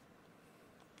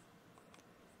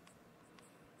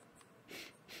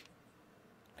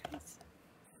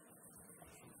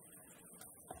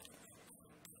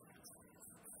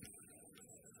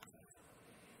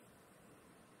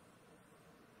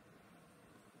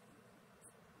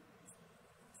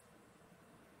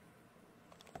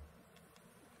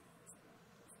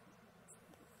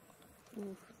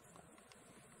 Oof.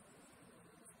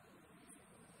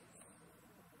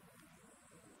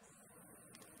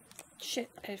 Shit,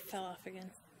 I fell off again.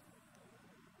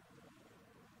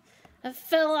 I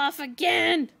fell off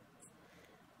again!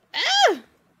 Ah!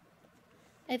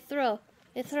 I throw.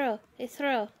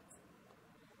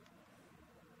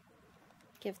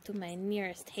 Give to my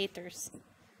nearest haters.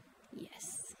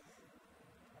 Yes.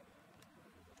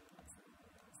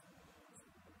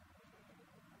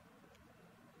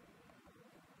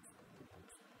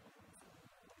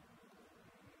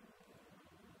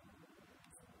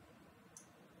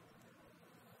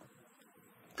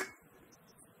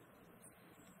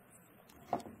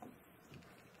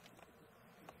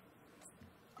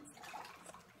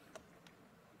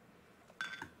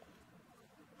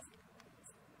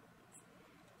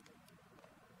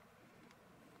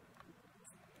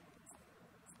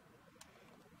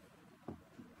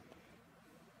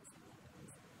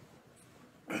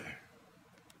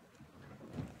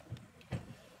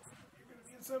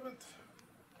 Seventh.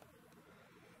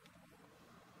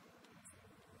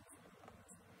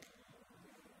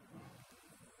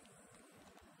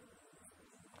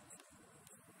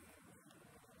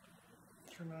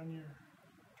 Turn on your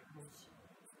turtles.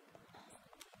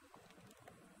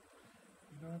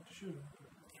 You don't have to shoot them, but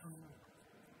turn them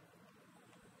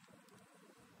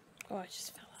on. Oh, I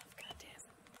just fell off. Goddamn.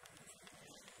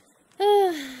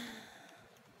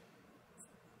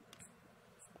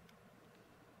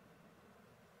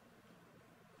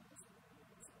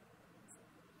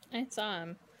 I saw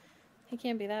him. He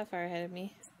can't be that far ahead of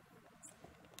me.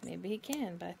 Maybe he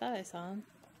can, but I thought I saw him.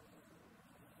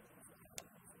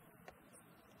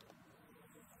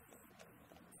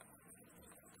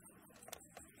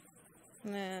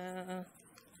 No.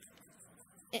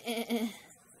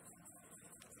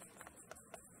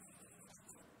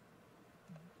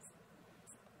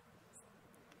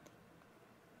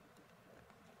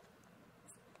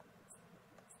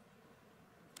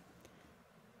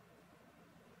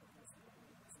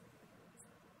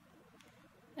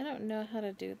 I don't know how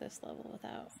to do this level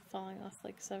without falling off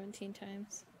like 17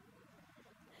 times.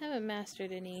 I haven't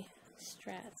mastered any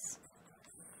strats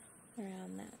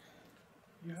around that.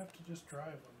 You have to just drive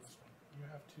on this one. You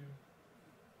have to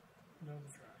know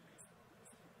the track.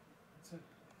 That's it.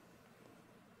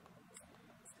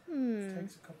 It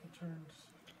takes a couple turns.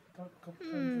 A couple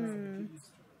turns around to get used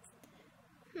to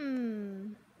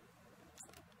it.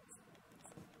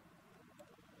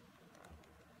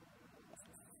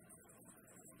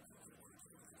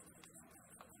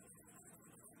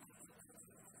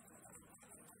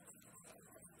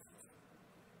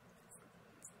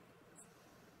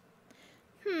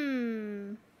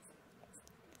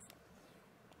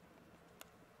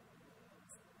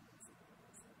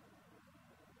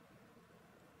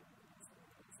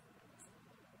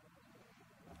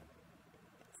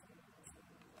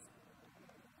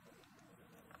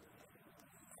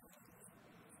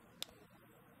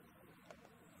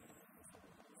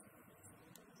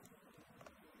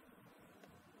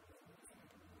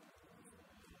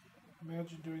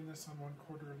 Imagine doing this on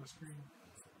 1/4 of the screen.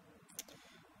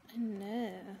 I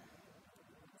know.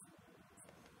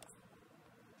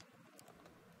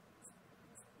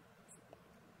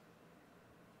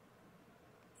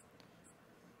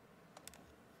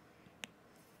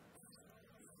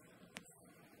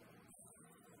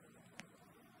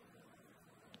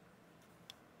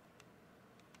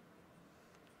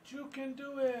 You can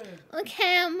do it!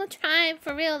 Okay, I'm gonna try it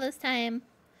for real this time.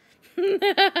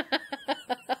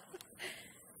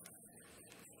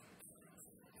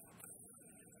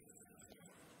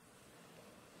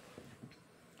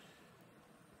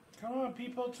 Come on,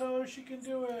 people, tell her she can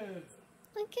do it!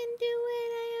 I can do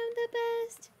it, I am the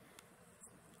best.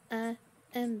 I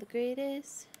am the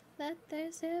greatest that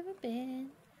there's ever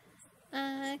been.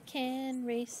 I can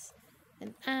race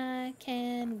and I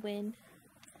can win.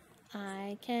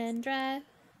 I can drive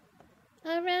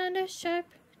around a sharp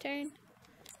turn,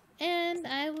 and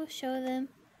I will show them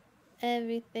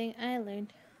everything I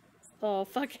learned. Oh,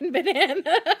 fucking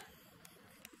banana!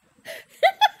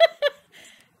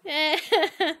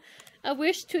 I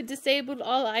wish to disable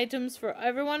all items for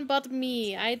everyone but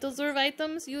me. I deserve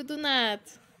items, you do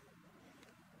not.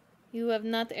 You have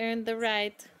not earned the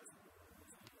right.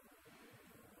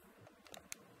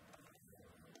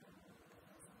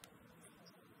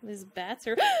 These bats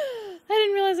are... I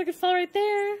didn't realize I could fall right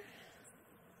there.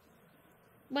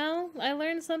 Well, I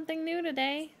learned something new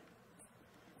today.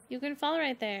 You can fall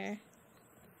right there.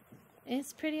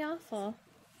 It's pretty awful.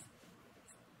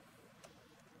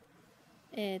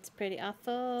 It's pretty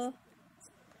awful.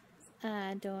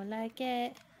 I don't like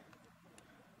it.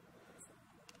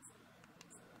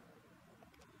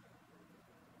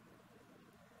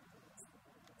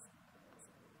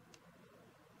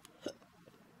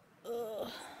 Ugh.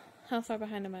 How far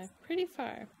behind am I? Pretty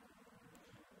far.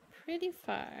 Pretty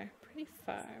far. Pretty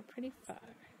far. Pretty far.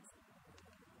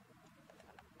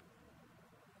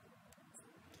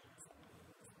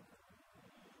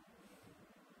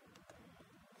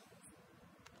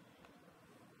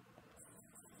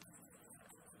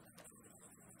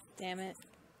 Damn it.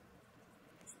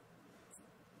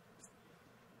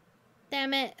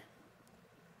 Damn it.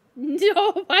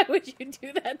 No, why would you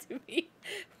do that to me?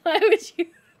 Why would you?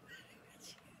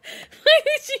 Why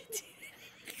would you do?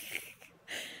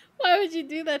 Why would you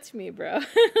do that to me, bro?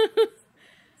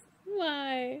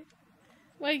 Why?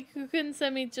 Why you couldn't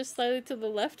send me just slightly to the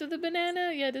left of the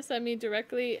banana? You had to send me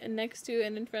directly next to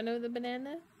and in front of the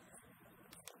banana?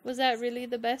 Was that really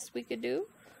the best we could do?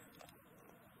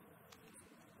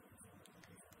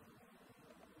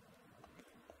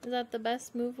 Is that the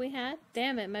best move we had?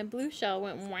 Damn it, my blue shell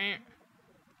went wah.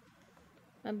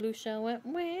 My blue shell went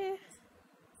wah.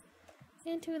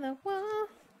 Into the wall.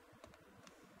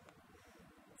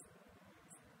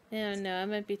 Oh no, I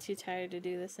might be too tired to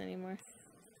do this anymore.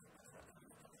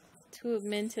 Too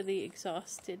mentally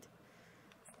exhausted.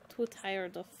 Too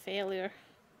tired of failure.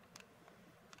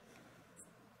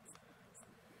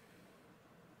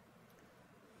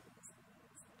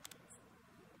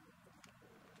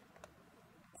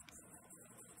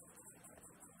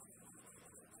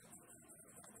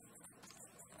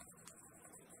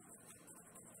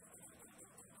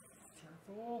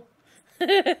 Careful.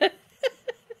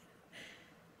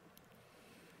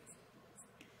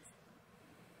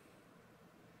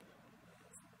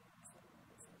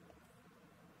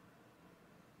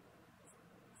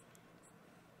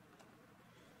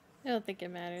 I don't think it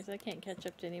matters. I can't catch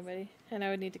up to anybody. And I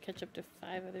would need to catch up to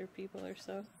 5 other people or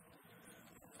so.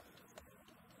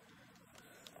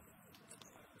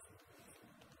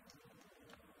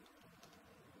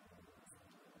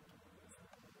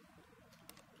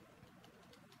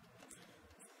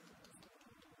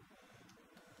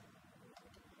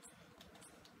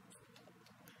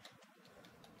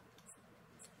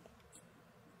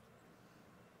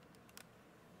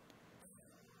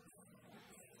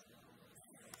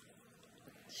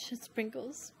 Shit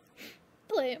sprinkles.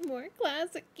 Play more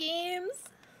classic games.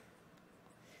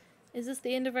 Is this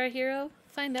the end of our hero?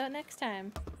 Find out next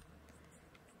time.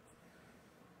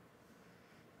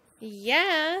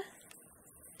 Yeah.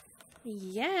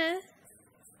 Yeah.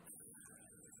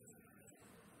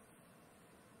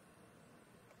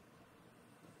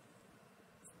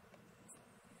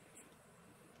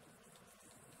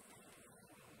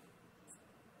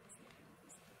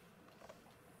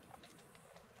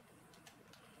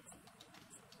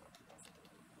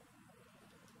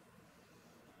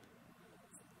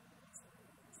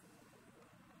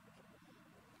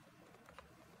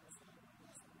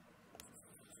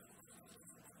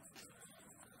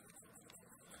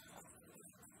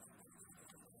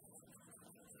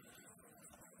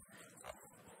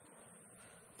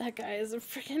 That guy is a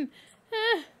freaking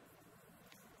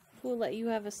Who let you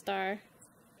have a star?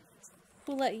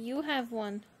 Who let you have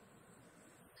one?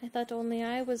 I thought only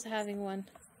I was having one.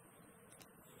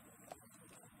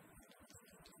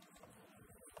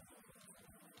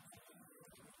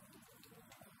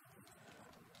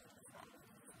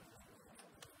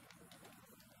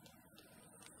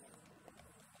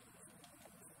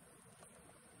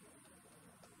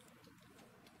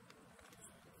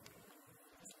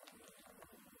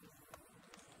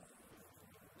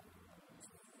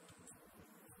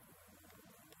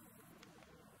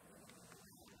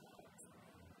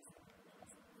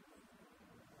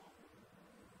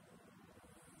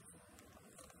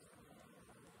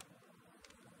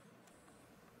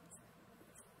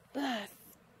 Ah,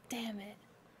 damn it.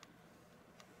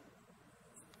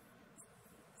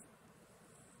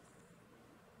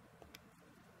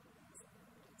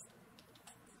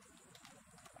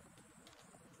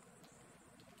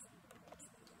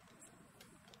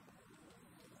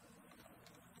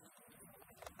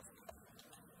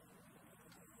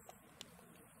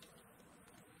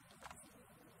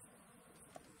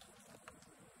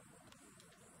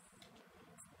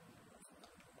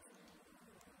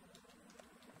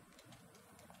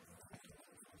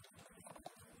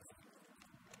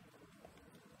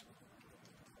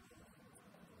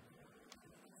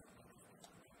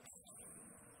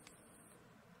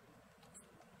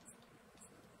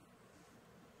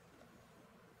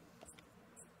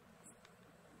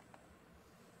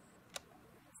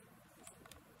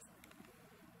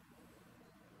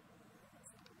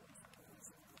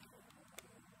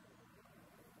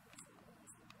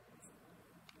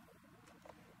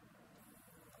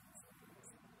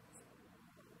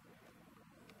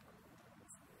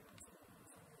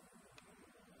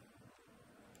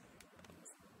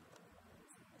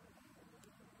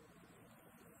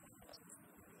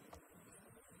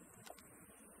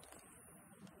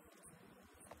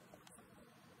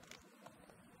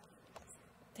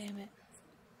 Damn it.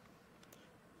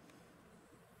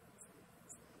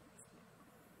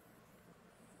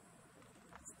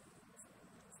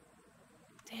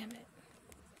 Damn it.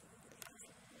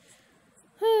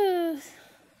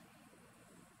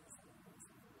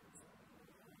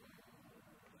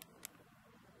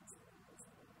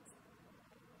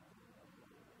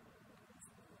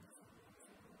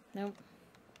 Nope.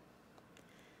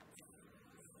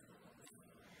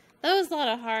 That was a lot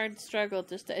of hard struggle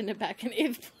just to end up back in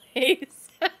 8th place.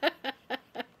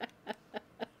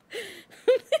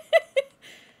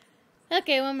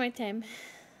 Okay, one more time.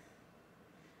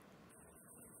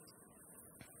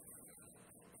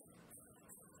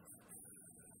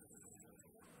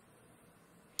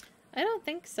 I don't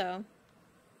think so.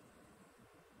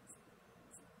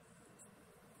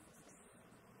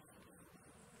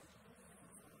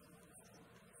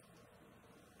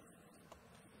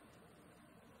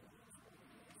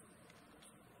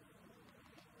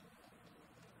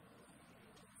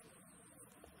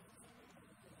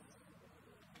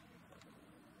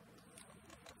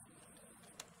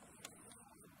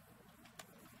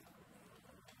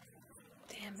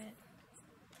 Damn it.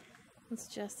 It's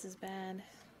just as bad.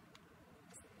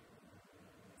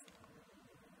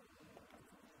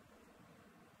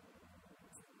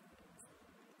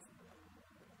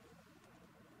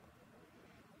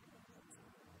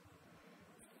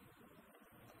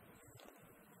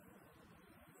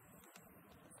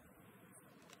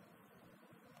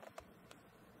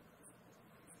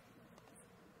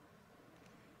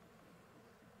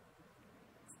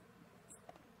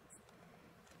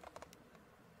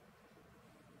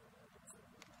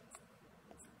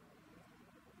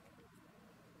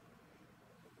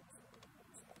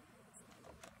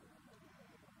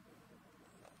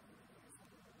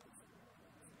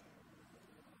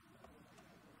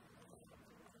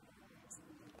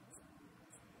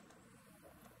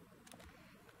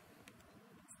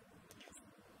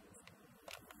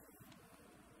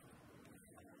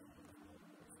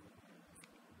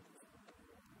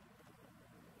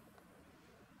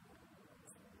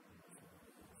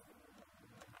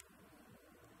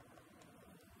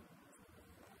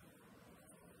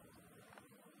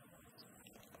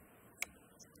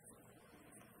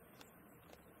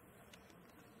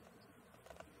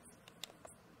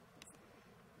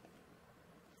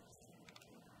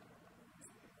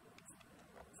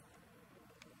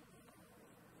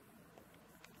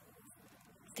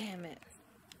 Damn it.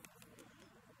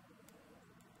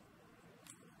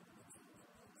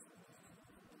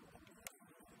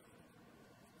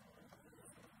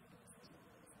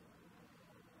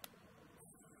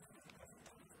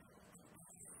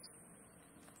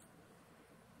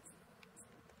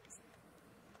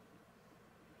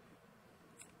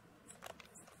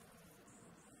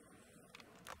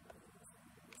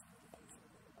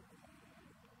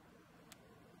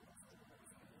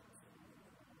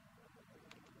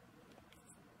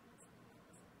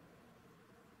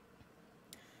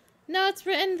 No, it's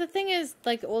written. The thing is,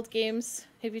 like old games,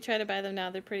 if you try to buy them now,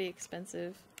 they're pretty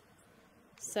expensive.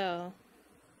 So.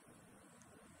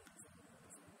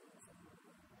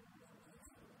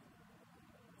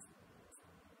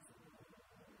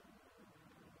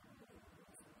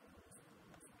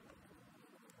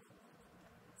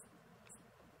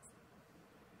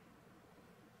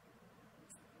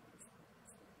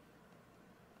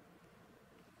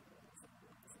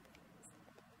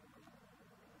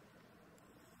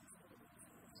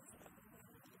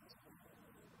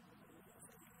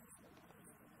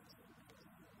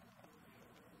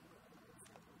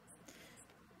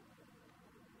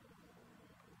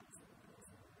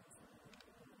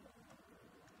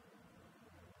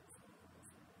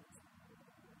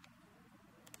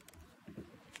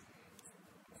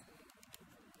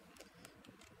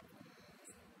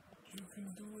 You can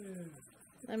do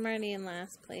it. I'm already in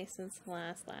last place since the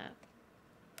last lap.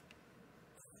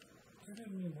 I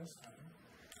didn't mean this time.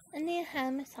 I need a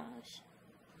hand massage.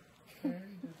 I already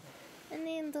did that. I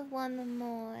need the one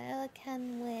more. I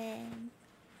can win.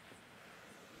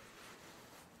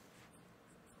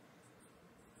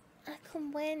 I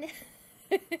can win.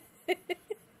 You're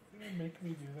gonna make me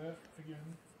do that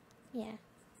again? Yeah.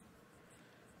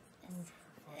 Oh,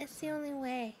 for fuck's It's the sake. only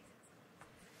way.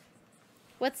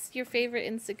 What's your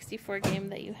favorite N64 game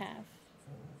that you have?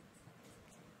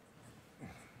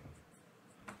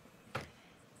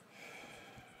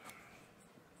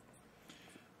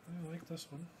 I like this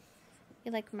one.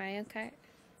 You like Mario Kart?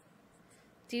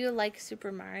 Do you like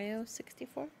Super Mario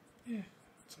 64? Yeah,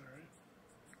 it's alright.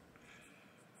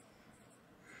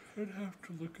 I'd have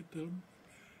to look at them.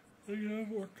 I have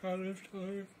more kind of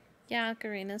time. Yeah,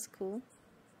 Ocarina's cool.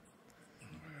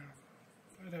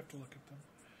 I'd have to look at them.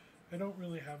 I don't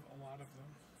really have a lot of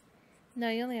them. No,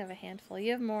 you only have a handful.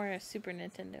 You have more Super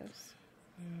Nintendos.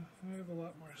 Yeah, I have a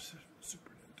lot more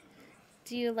Super Nintendo.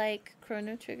 Do you like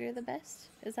Chrono Trigger the best?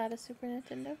 Is that a Super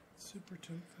Nintendo? That's Super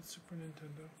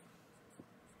Nintendo.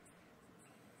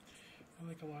 I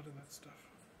like a lot of that stuff.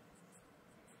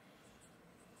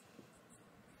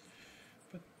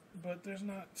 But there's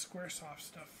not Squaresoft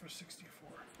stuff for 64.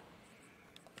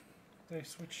 They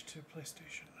switched to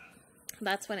PlayStation.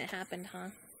 That's when it happened,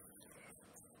 huh?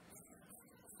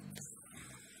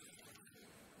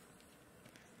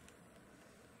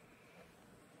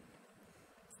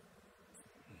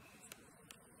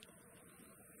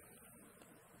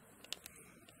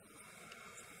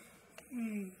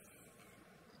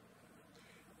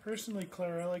 Personally,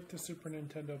 Claire, I like the Super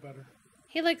Nintendo better.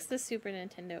 He likes the Super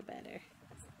Nintendo better.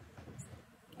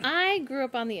 I grew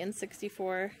up on the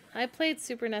N64. I played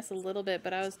Super NES a little bit,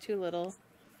 but I was too little.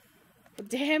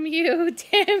 Damn you!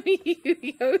 Damn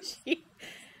you, Yoshi!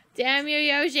 Damn you,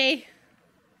 Yoshi!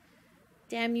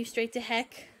 Damn you straight to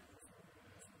heck.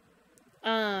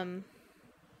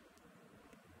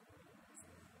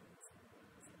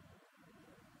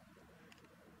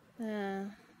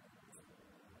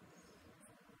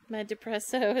 My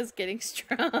depresso is getting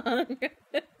strong.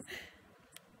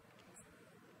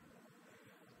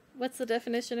 What's the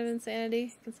definition of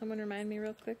insanity? Can someone remind me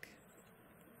real quick?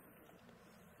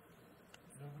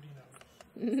 Nobody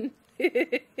knows.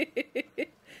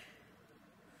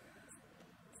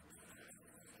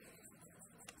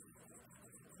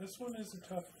 This one is a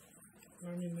tough.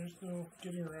 I mean, there's no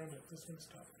getting around it. This one's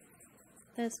tough.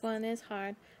 This one is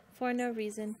hard for no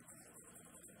reason.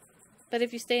 But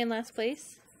if you stay in last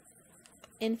place,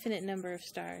 infinite number of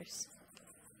stars.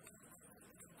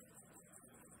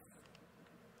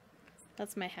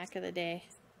 That's my hack of the day.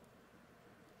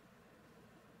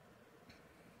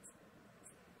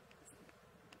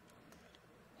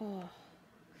 Oh,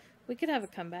 we could have a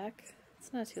comeback.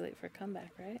 It's not too late for a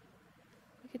comeback, right?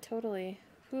 We could totally...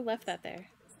 Who left that there?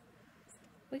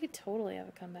 We could totally have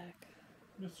a comeback.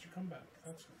 Mr. Comeback,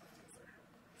 that's what left it there.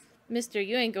 Mister,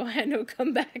 you ain't gonna have no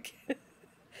comeback.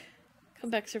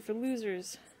 Comebacks are for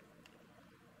losers.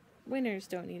 Winners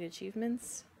don't need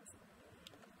achievements.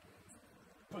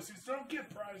 Pussies don't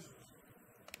get prizes.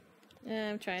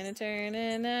 I'm trying to turn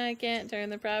and I can't turn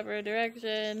the proper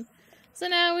direction. So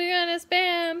now we're gonna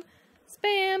spam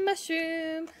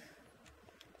mushroom.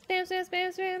 Spam, spam,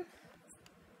 spam, spam.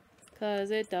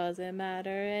 'Cause it doesn't matter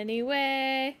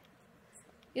anyway.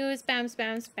 You spam,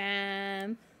 spam,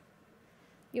 spam.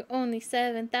 You're only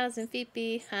 7,000 feet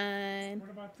behind What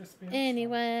about this spam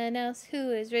anyone else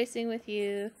who is racing with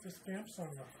you. song? This spam song.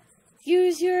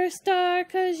 Use your star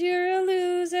 'cause you're a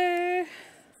loser.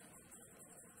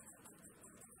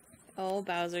 Oh,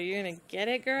 Bowser, you're gonna get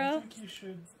it, I girl? think you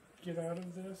should get out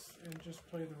of this and just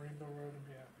play the Rainbow Road and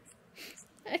be happy.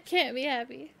 I can't be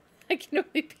happy. I can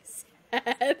only be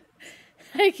sad.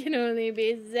 I can only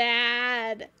be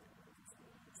sad.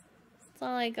 That's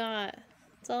all I got.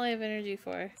 That's all I have energy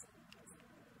for.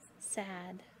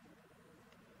 Sad.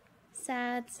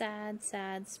 Sad, sad,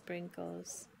 sad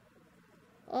sprinkles.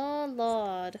 Oh,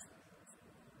 Lord.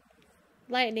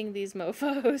 Lightning these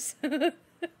mofos.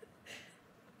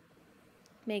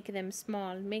 Make them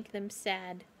small. Make them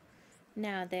sad.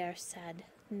 Now they are sad.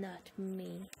 Not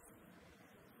me.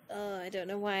 Oh, I don't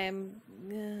know why I'm...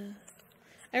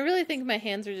 I really think my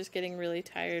hands are just getting really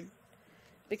tired.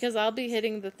 Because I'll be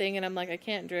hitting the thing and I'm like, I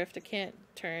can't drift, I can't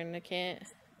turn, I can't...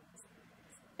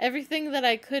 Everything that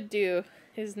I could do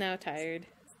is now tired.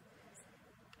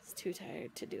 It's too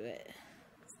tired to do it.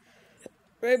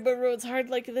 Rainbow Road's hard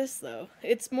like this, though.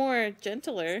 It's more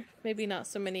gentler. Maybe not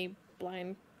so many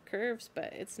blind curves,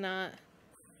 but it's not...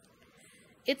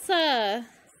 It's not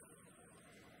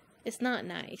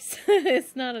nice.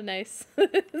 It's not a nice...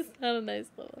 it's not a nice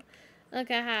level.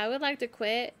 Okay, hi, I would like to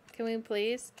quit. Can we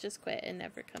please just quit and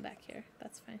never come back here?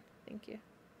 That's fine. Thank you.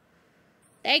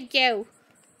 Thank you!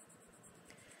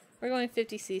 We're going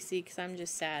 50cc because I'm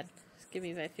just sad. Just give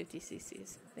me my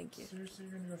 50cc's. Thank you. Seriously,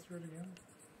 you're gonna go through it again?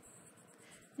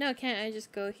 No, can't I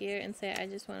just go here and say I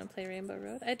just want to play Rainbow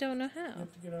Road? I don't know how. You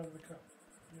have to get out of the cup.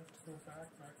 You have to go back.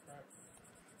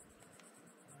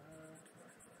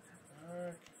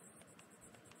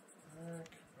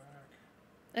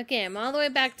 Okay, I'm all the way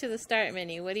back to the start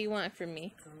menu. What do you want from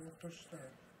me? Go push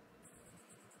start.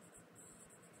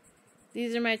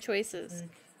 These are my choices.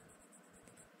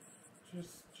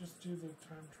 Just do the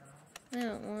time trial. I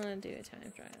don't want to do a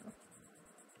time trial.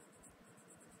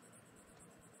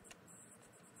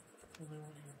 Well, they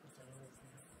want you to put that other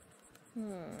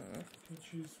thing. You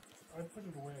choose. I put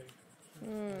it away.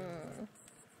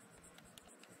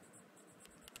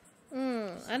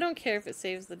 I don't care if it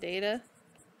saves the data.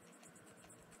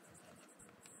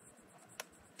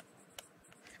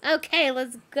 Okay,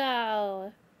 let's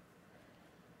go.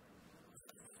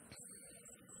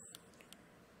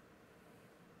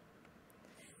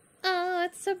 Oh,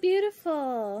 it's so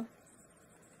beautiful.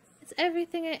 It's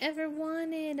everything I ever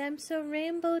wanted. I'm so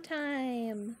rainbow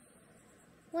time.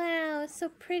 Wow, it's so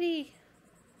pretty.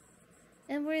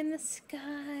 And we're in the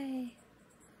sky.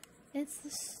 It's the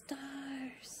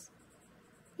stars.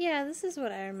 Yeah, this is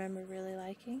what I remember really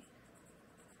liking.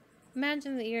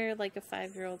 Imagine that you're like a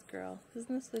 5-year-old girl.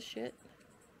 Isn't this the shit?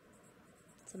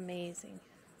 It's amazing.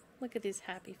 Look at these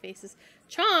happy faces.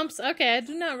 Chomps! Okay, I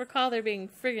do not recall there being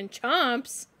friggin'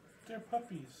 chomps. They're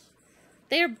puppies.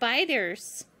 They're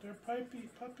biters. They're puppies.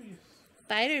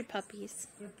 Biter puppies.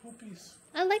 They're poopies.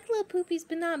 I like little poopies,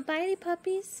 but not bitey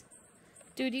puppies.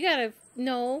 Dude, you gotta...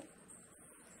 No.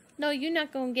 No, you're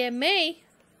not gonna get me.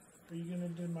 Are you gonna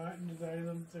deny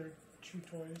them their chew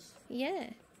toys? Yeah.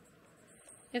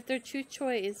 If their chew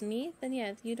toy is me, then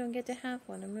yeah, you don't get to have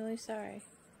one. I'm really sorry.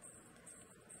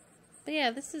 But yeah,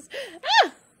 this is...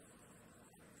 Ah!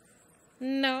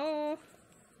 No.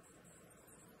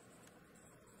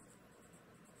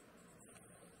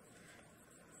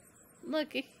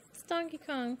 Look, it's Donkey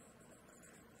Kong.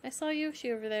 I saw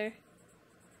Yoshi over there.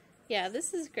 Yeah,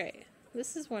 this is great.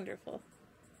 This is wonderful.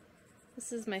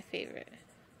 This is my favorite.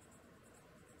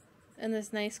 And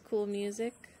this nice, cool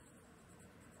music.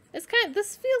 It's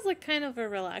this feels like kind of a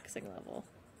relaxing level.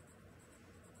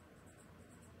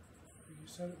 You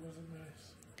said it wasn't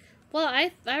nice. Well,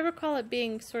 I recall it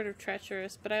being sort of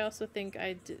treacherous, but I also think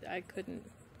I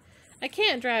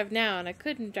can't drive now, and I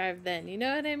couldn't drive then. You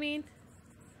know what I mean?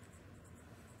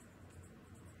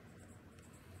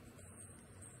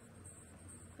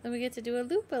 And we get to do a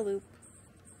loop-a-loop.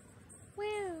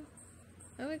 Wow.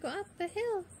 And we go up a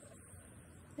hill.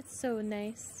 It's so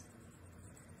nice.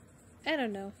 I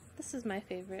don't know. This is my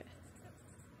favorite.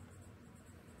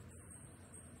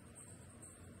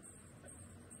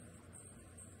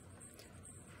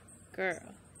 Girl.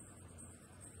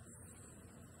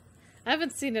 I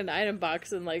haven't seen an item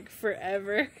box in like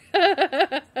forever.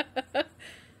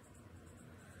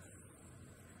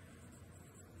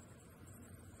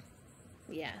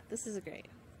 Yeah, this is great.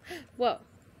 Whoa.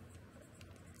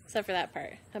 Except for that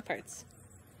part. That part's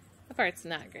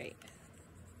not great.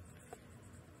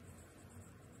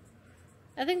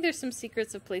 I think there's some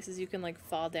secrets of places you can like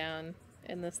fall down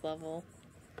in this level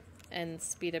and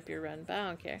speed up your run, but I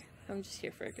don't care. I'm just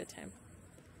here for a good time.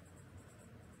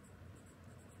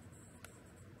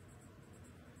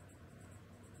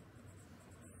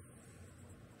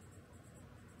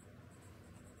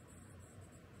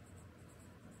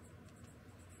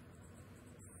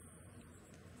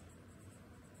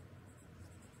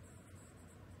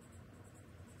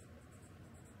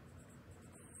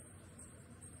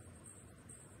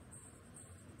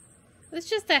 It's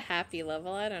just a happy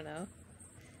level, I don't know.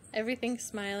 Everything's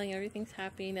smiling, everything's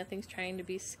happy, nothing's trying to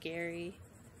be scary.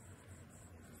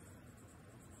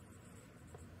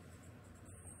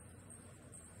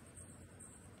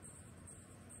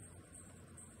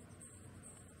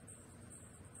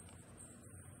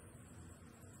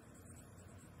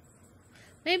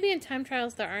 Maybe in time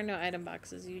trials there are no item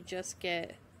boxes, you just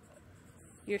get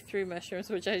your 3 mushrooms,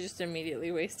 which I just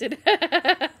immediately wasted. And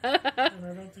I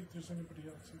don't think there's anybody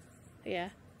else either. Yeah.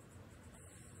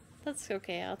 That's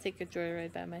okay, I'll take a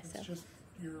joyride by myself. It's just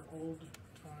your old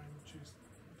time chase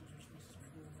that you're supposed to be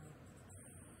doing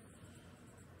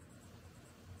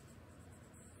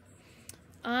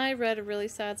now. I read a really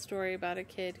sad story about a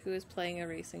kid who was playing a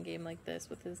racing game like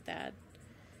this with his dad.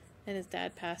 And his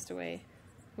dad passed away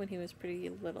when he was pretty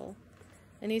little.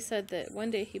 And he said that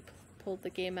one day he pulled the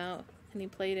game out and he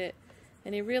played it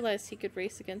and he realized he could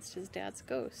race against his dad's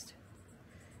ghost.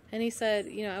 And he said,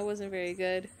 you know, I wasn't very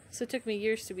good, so it took me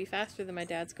years to be faster than my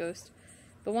dad's ghost.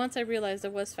 But once I realized I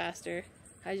was faster,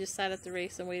 I just sat at the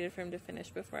race and waited for him to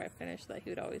finish before I finished, that he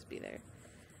would always be there.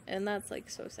 And that's like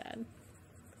so sad.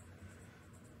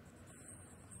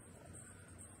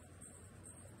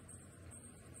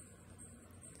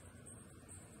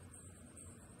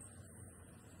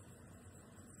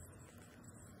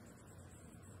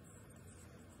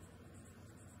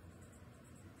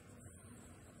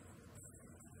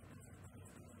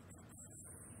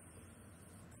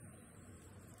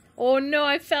 Oh no,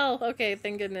 I fell! Okay,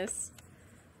 thank goodness.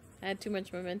 I had too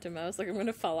much momentum. I was like, I'm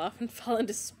gonna fall off and fall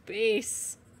into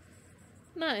space.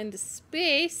 Not into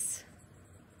space.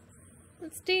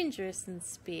 It's dangerous in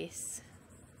space.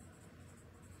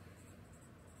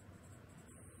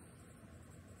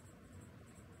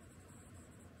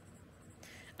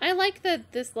 I like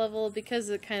that this level, because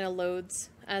it kind of loads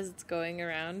as it's going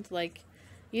around. Like,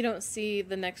 you don't see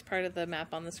the next part of the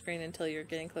map on the screen until you're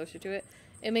getting closer to it.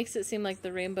 It makes it seem like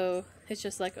the rainbow is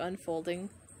just like unfolding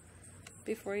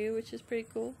before you, which is pretty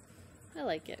cool. I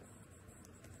like it.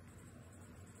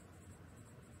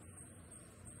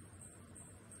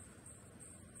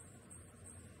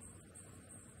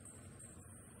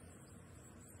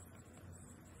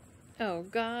 Oh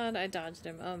god, I dodged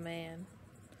him. Oh man.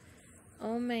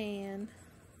 Oh man.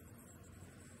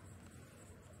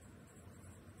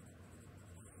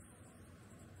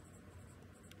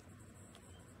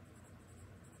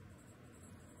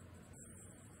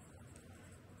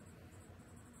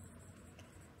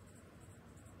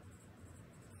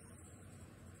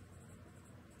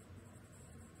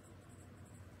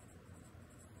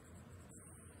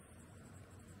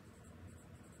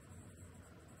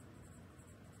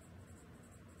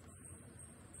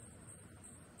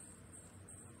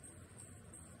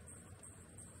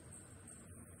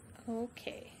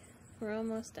 Okay, we're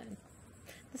almost done.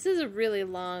 This is a really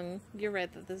long, you're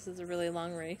right that this is a really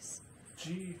long race.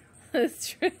 Gee.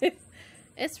 It's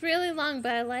really long,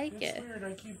 but I like it. It's weird,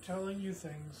 I keep telling you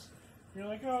things. You're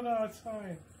like, oh no, it's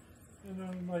fine. And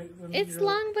I'm like, it's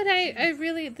long, but I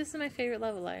really, this is my favorite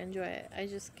level. I enjoy it. I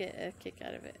just get a kick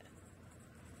out of it.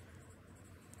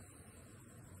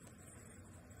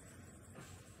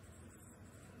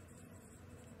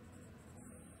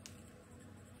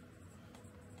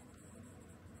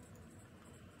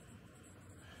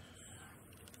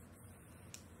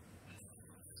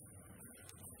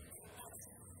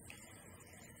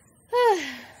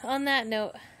 On that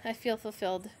note, I feel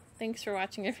fulfilled. Thanks for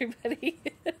watching, everybody.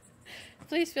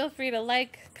 Please feel free to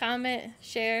like, comment,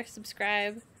 share,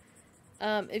 subscribe.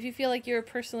 If you feel like you were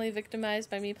personally victimized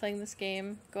by me playing this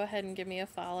game, go ahead and give me a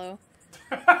follow.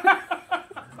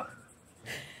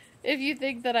 If you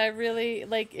think that I really,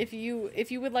 like, if you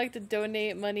would like to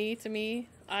donate money to me,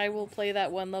 I will play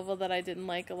that one level that I didn't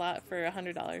like a lot for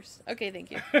 $100. Okay,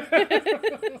 thank you.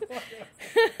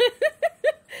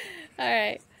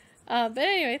 Alright. But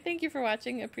anyway, thank you for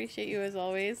watching. Appreciate you as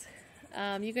always.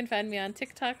 You can find me on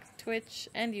TikTok, Twitch,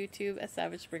 and YouTube as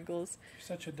Savage Sprinkles.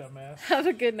 You're such a dumbass. Have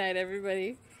a good night,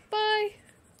 everybody. Bye!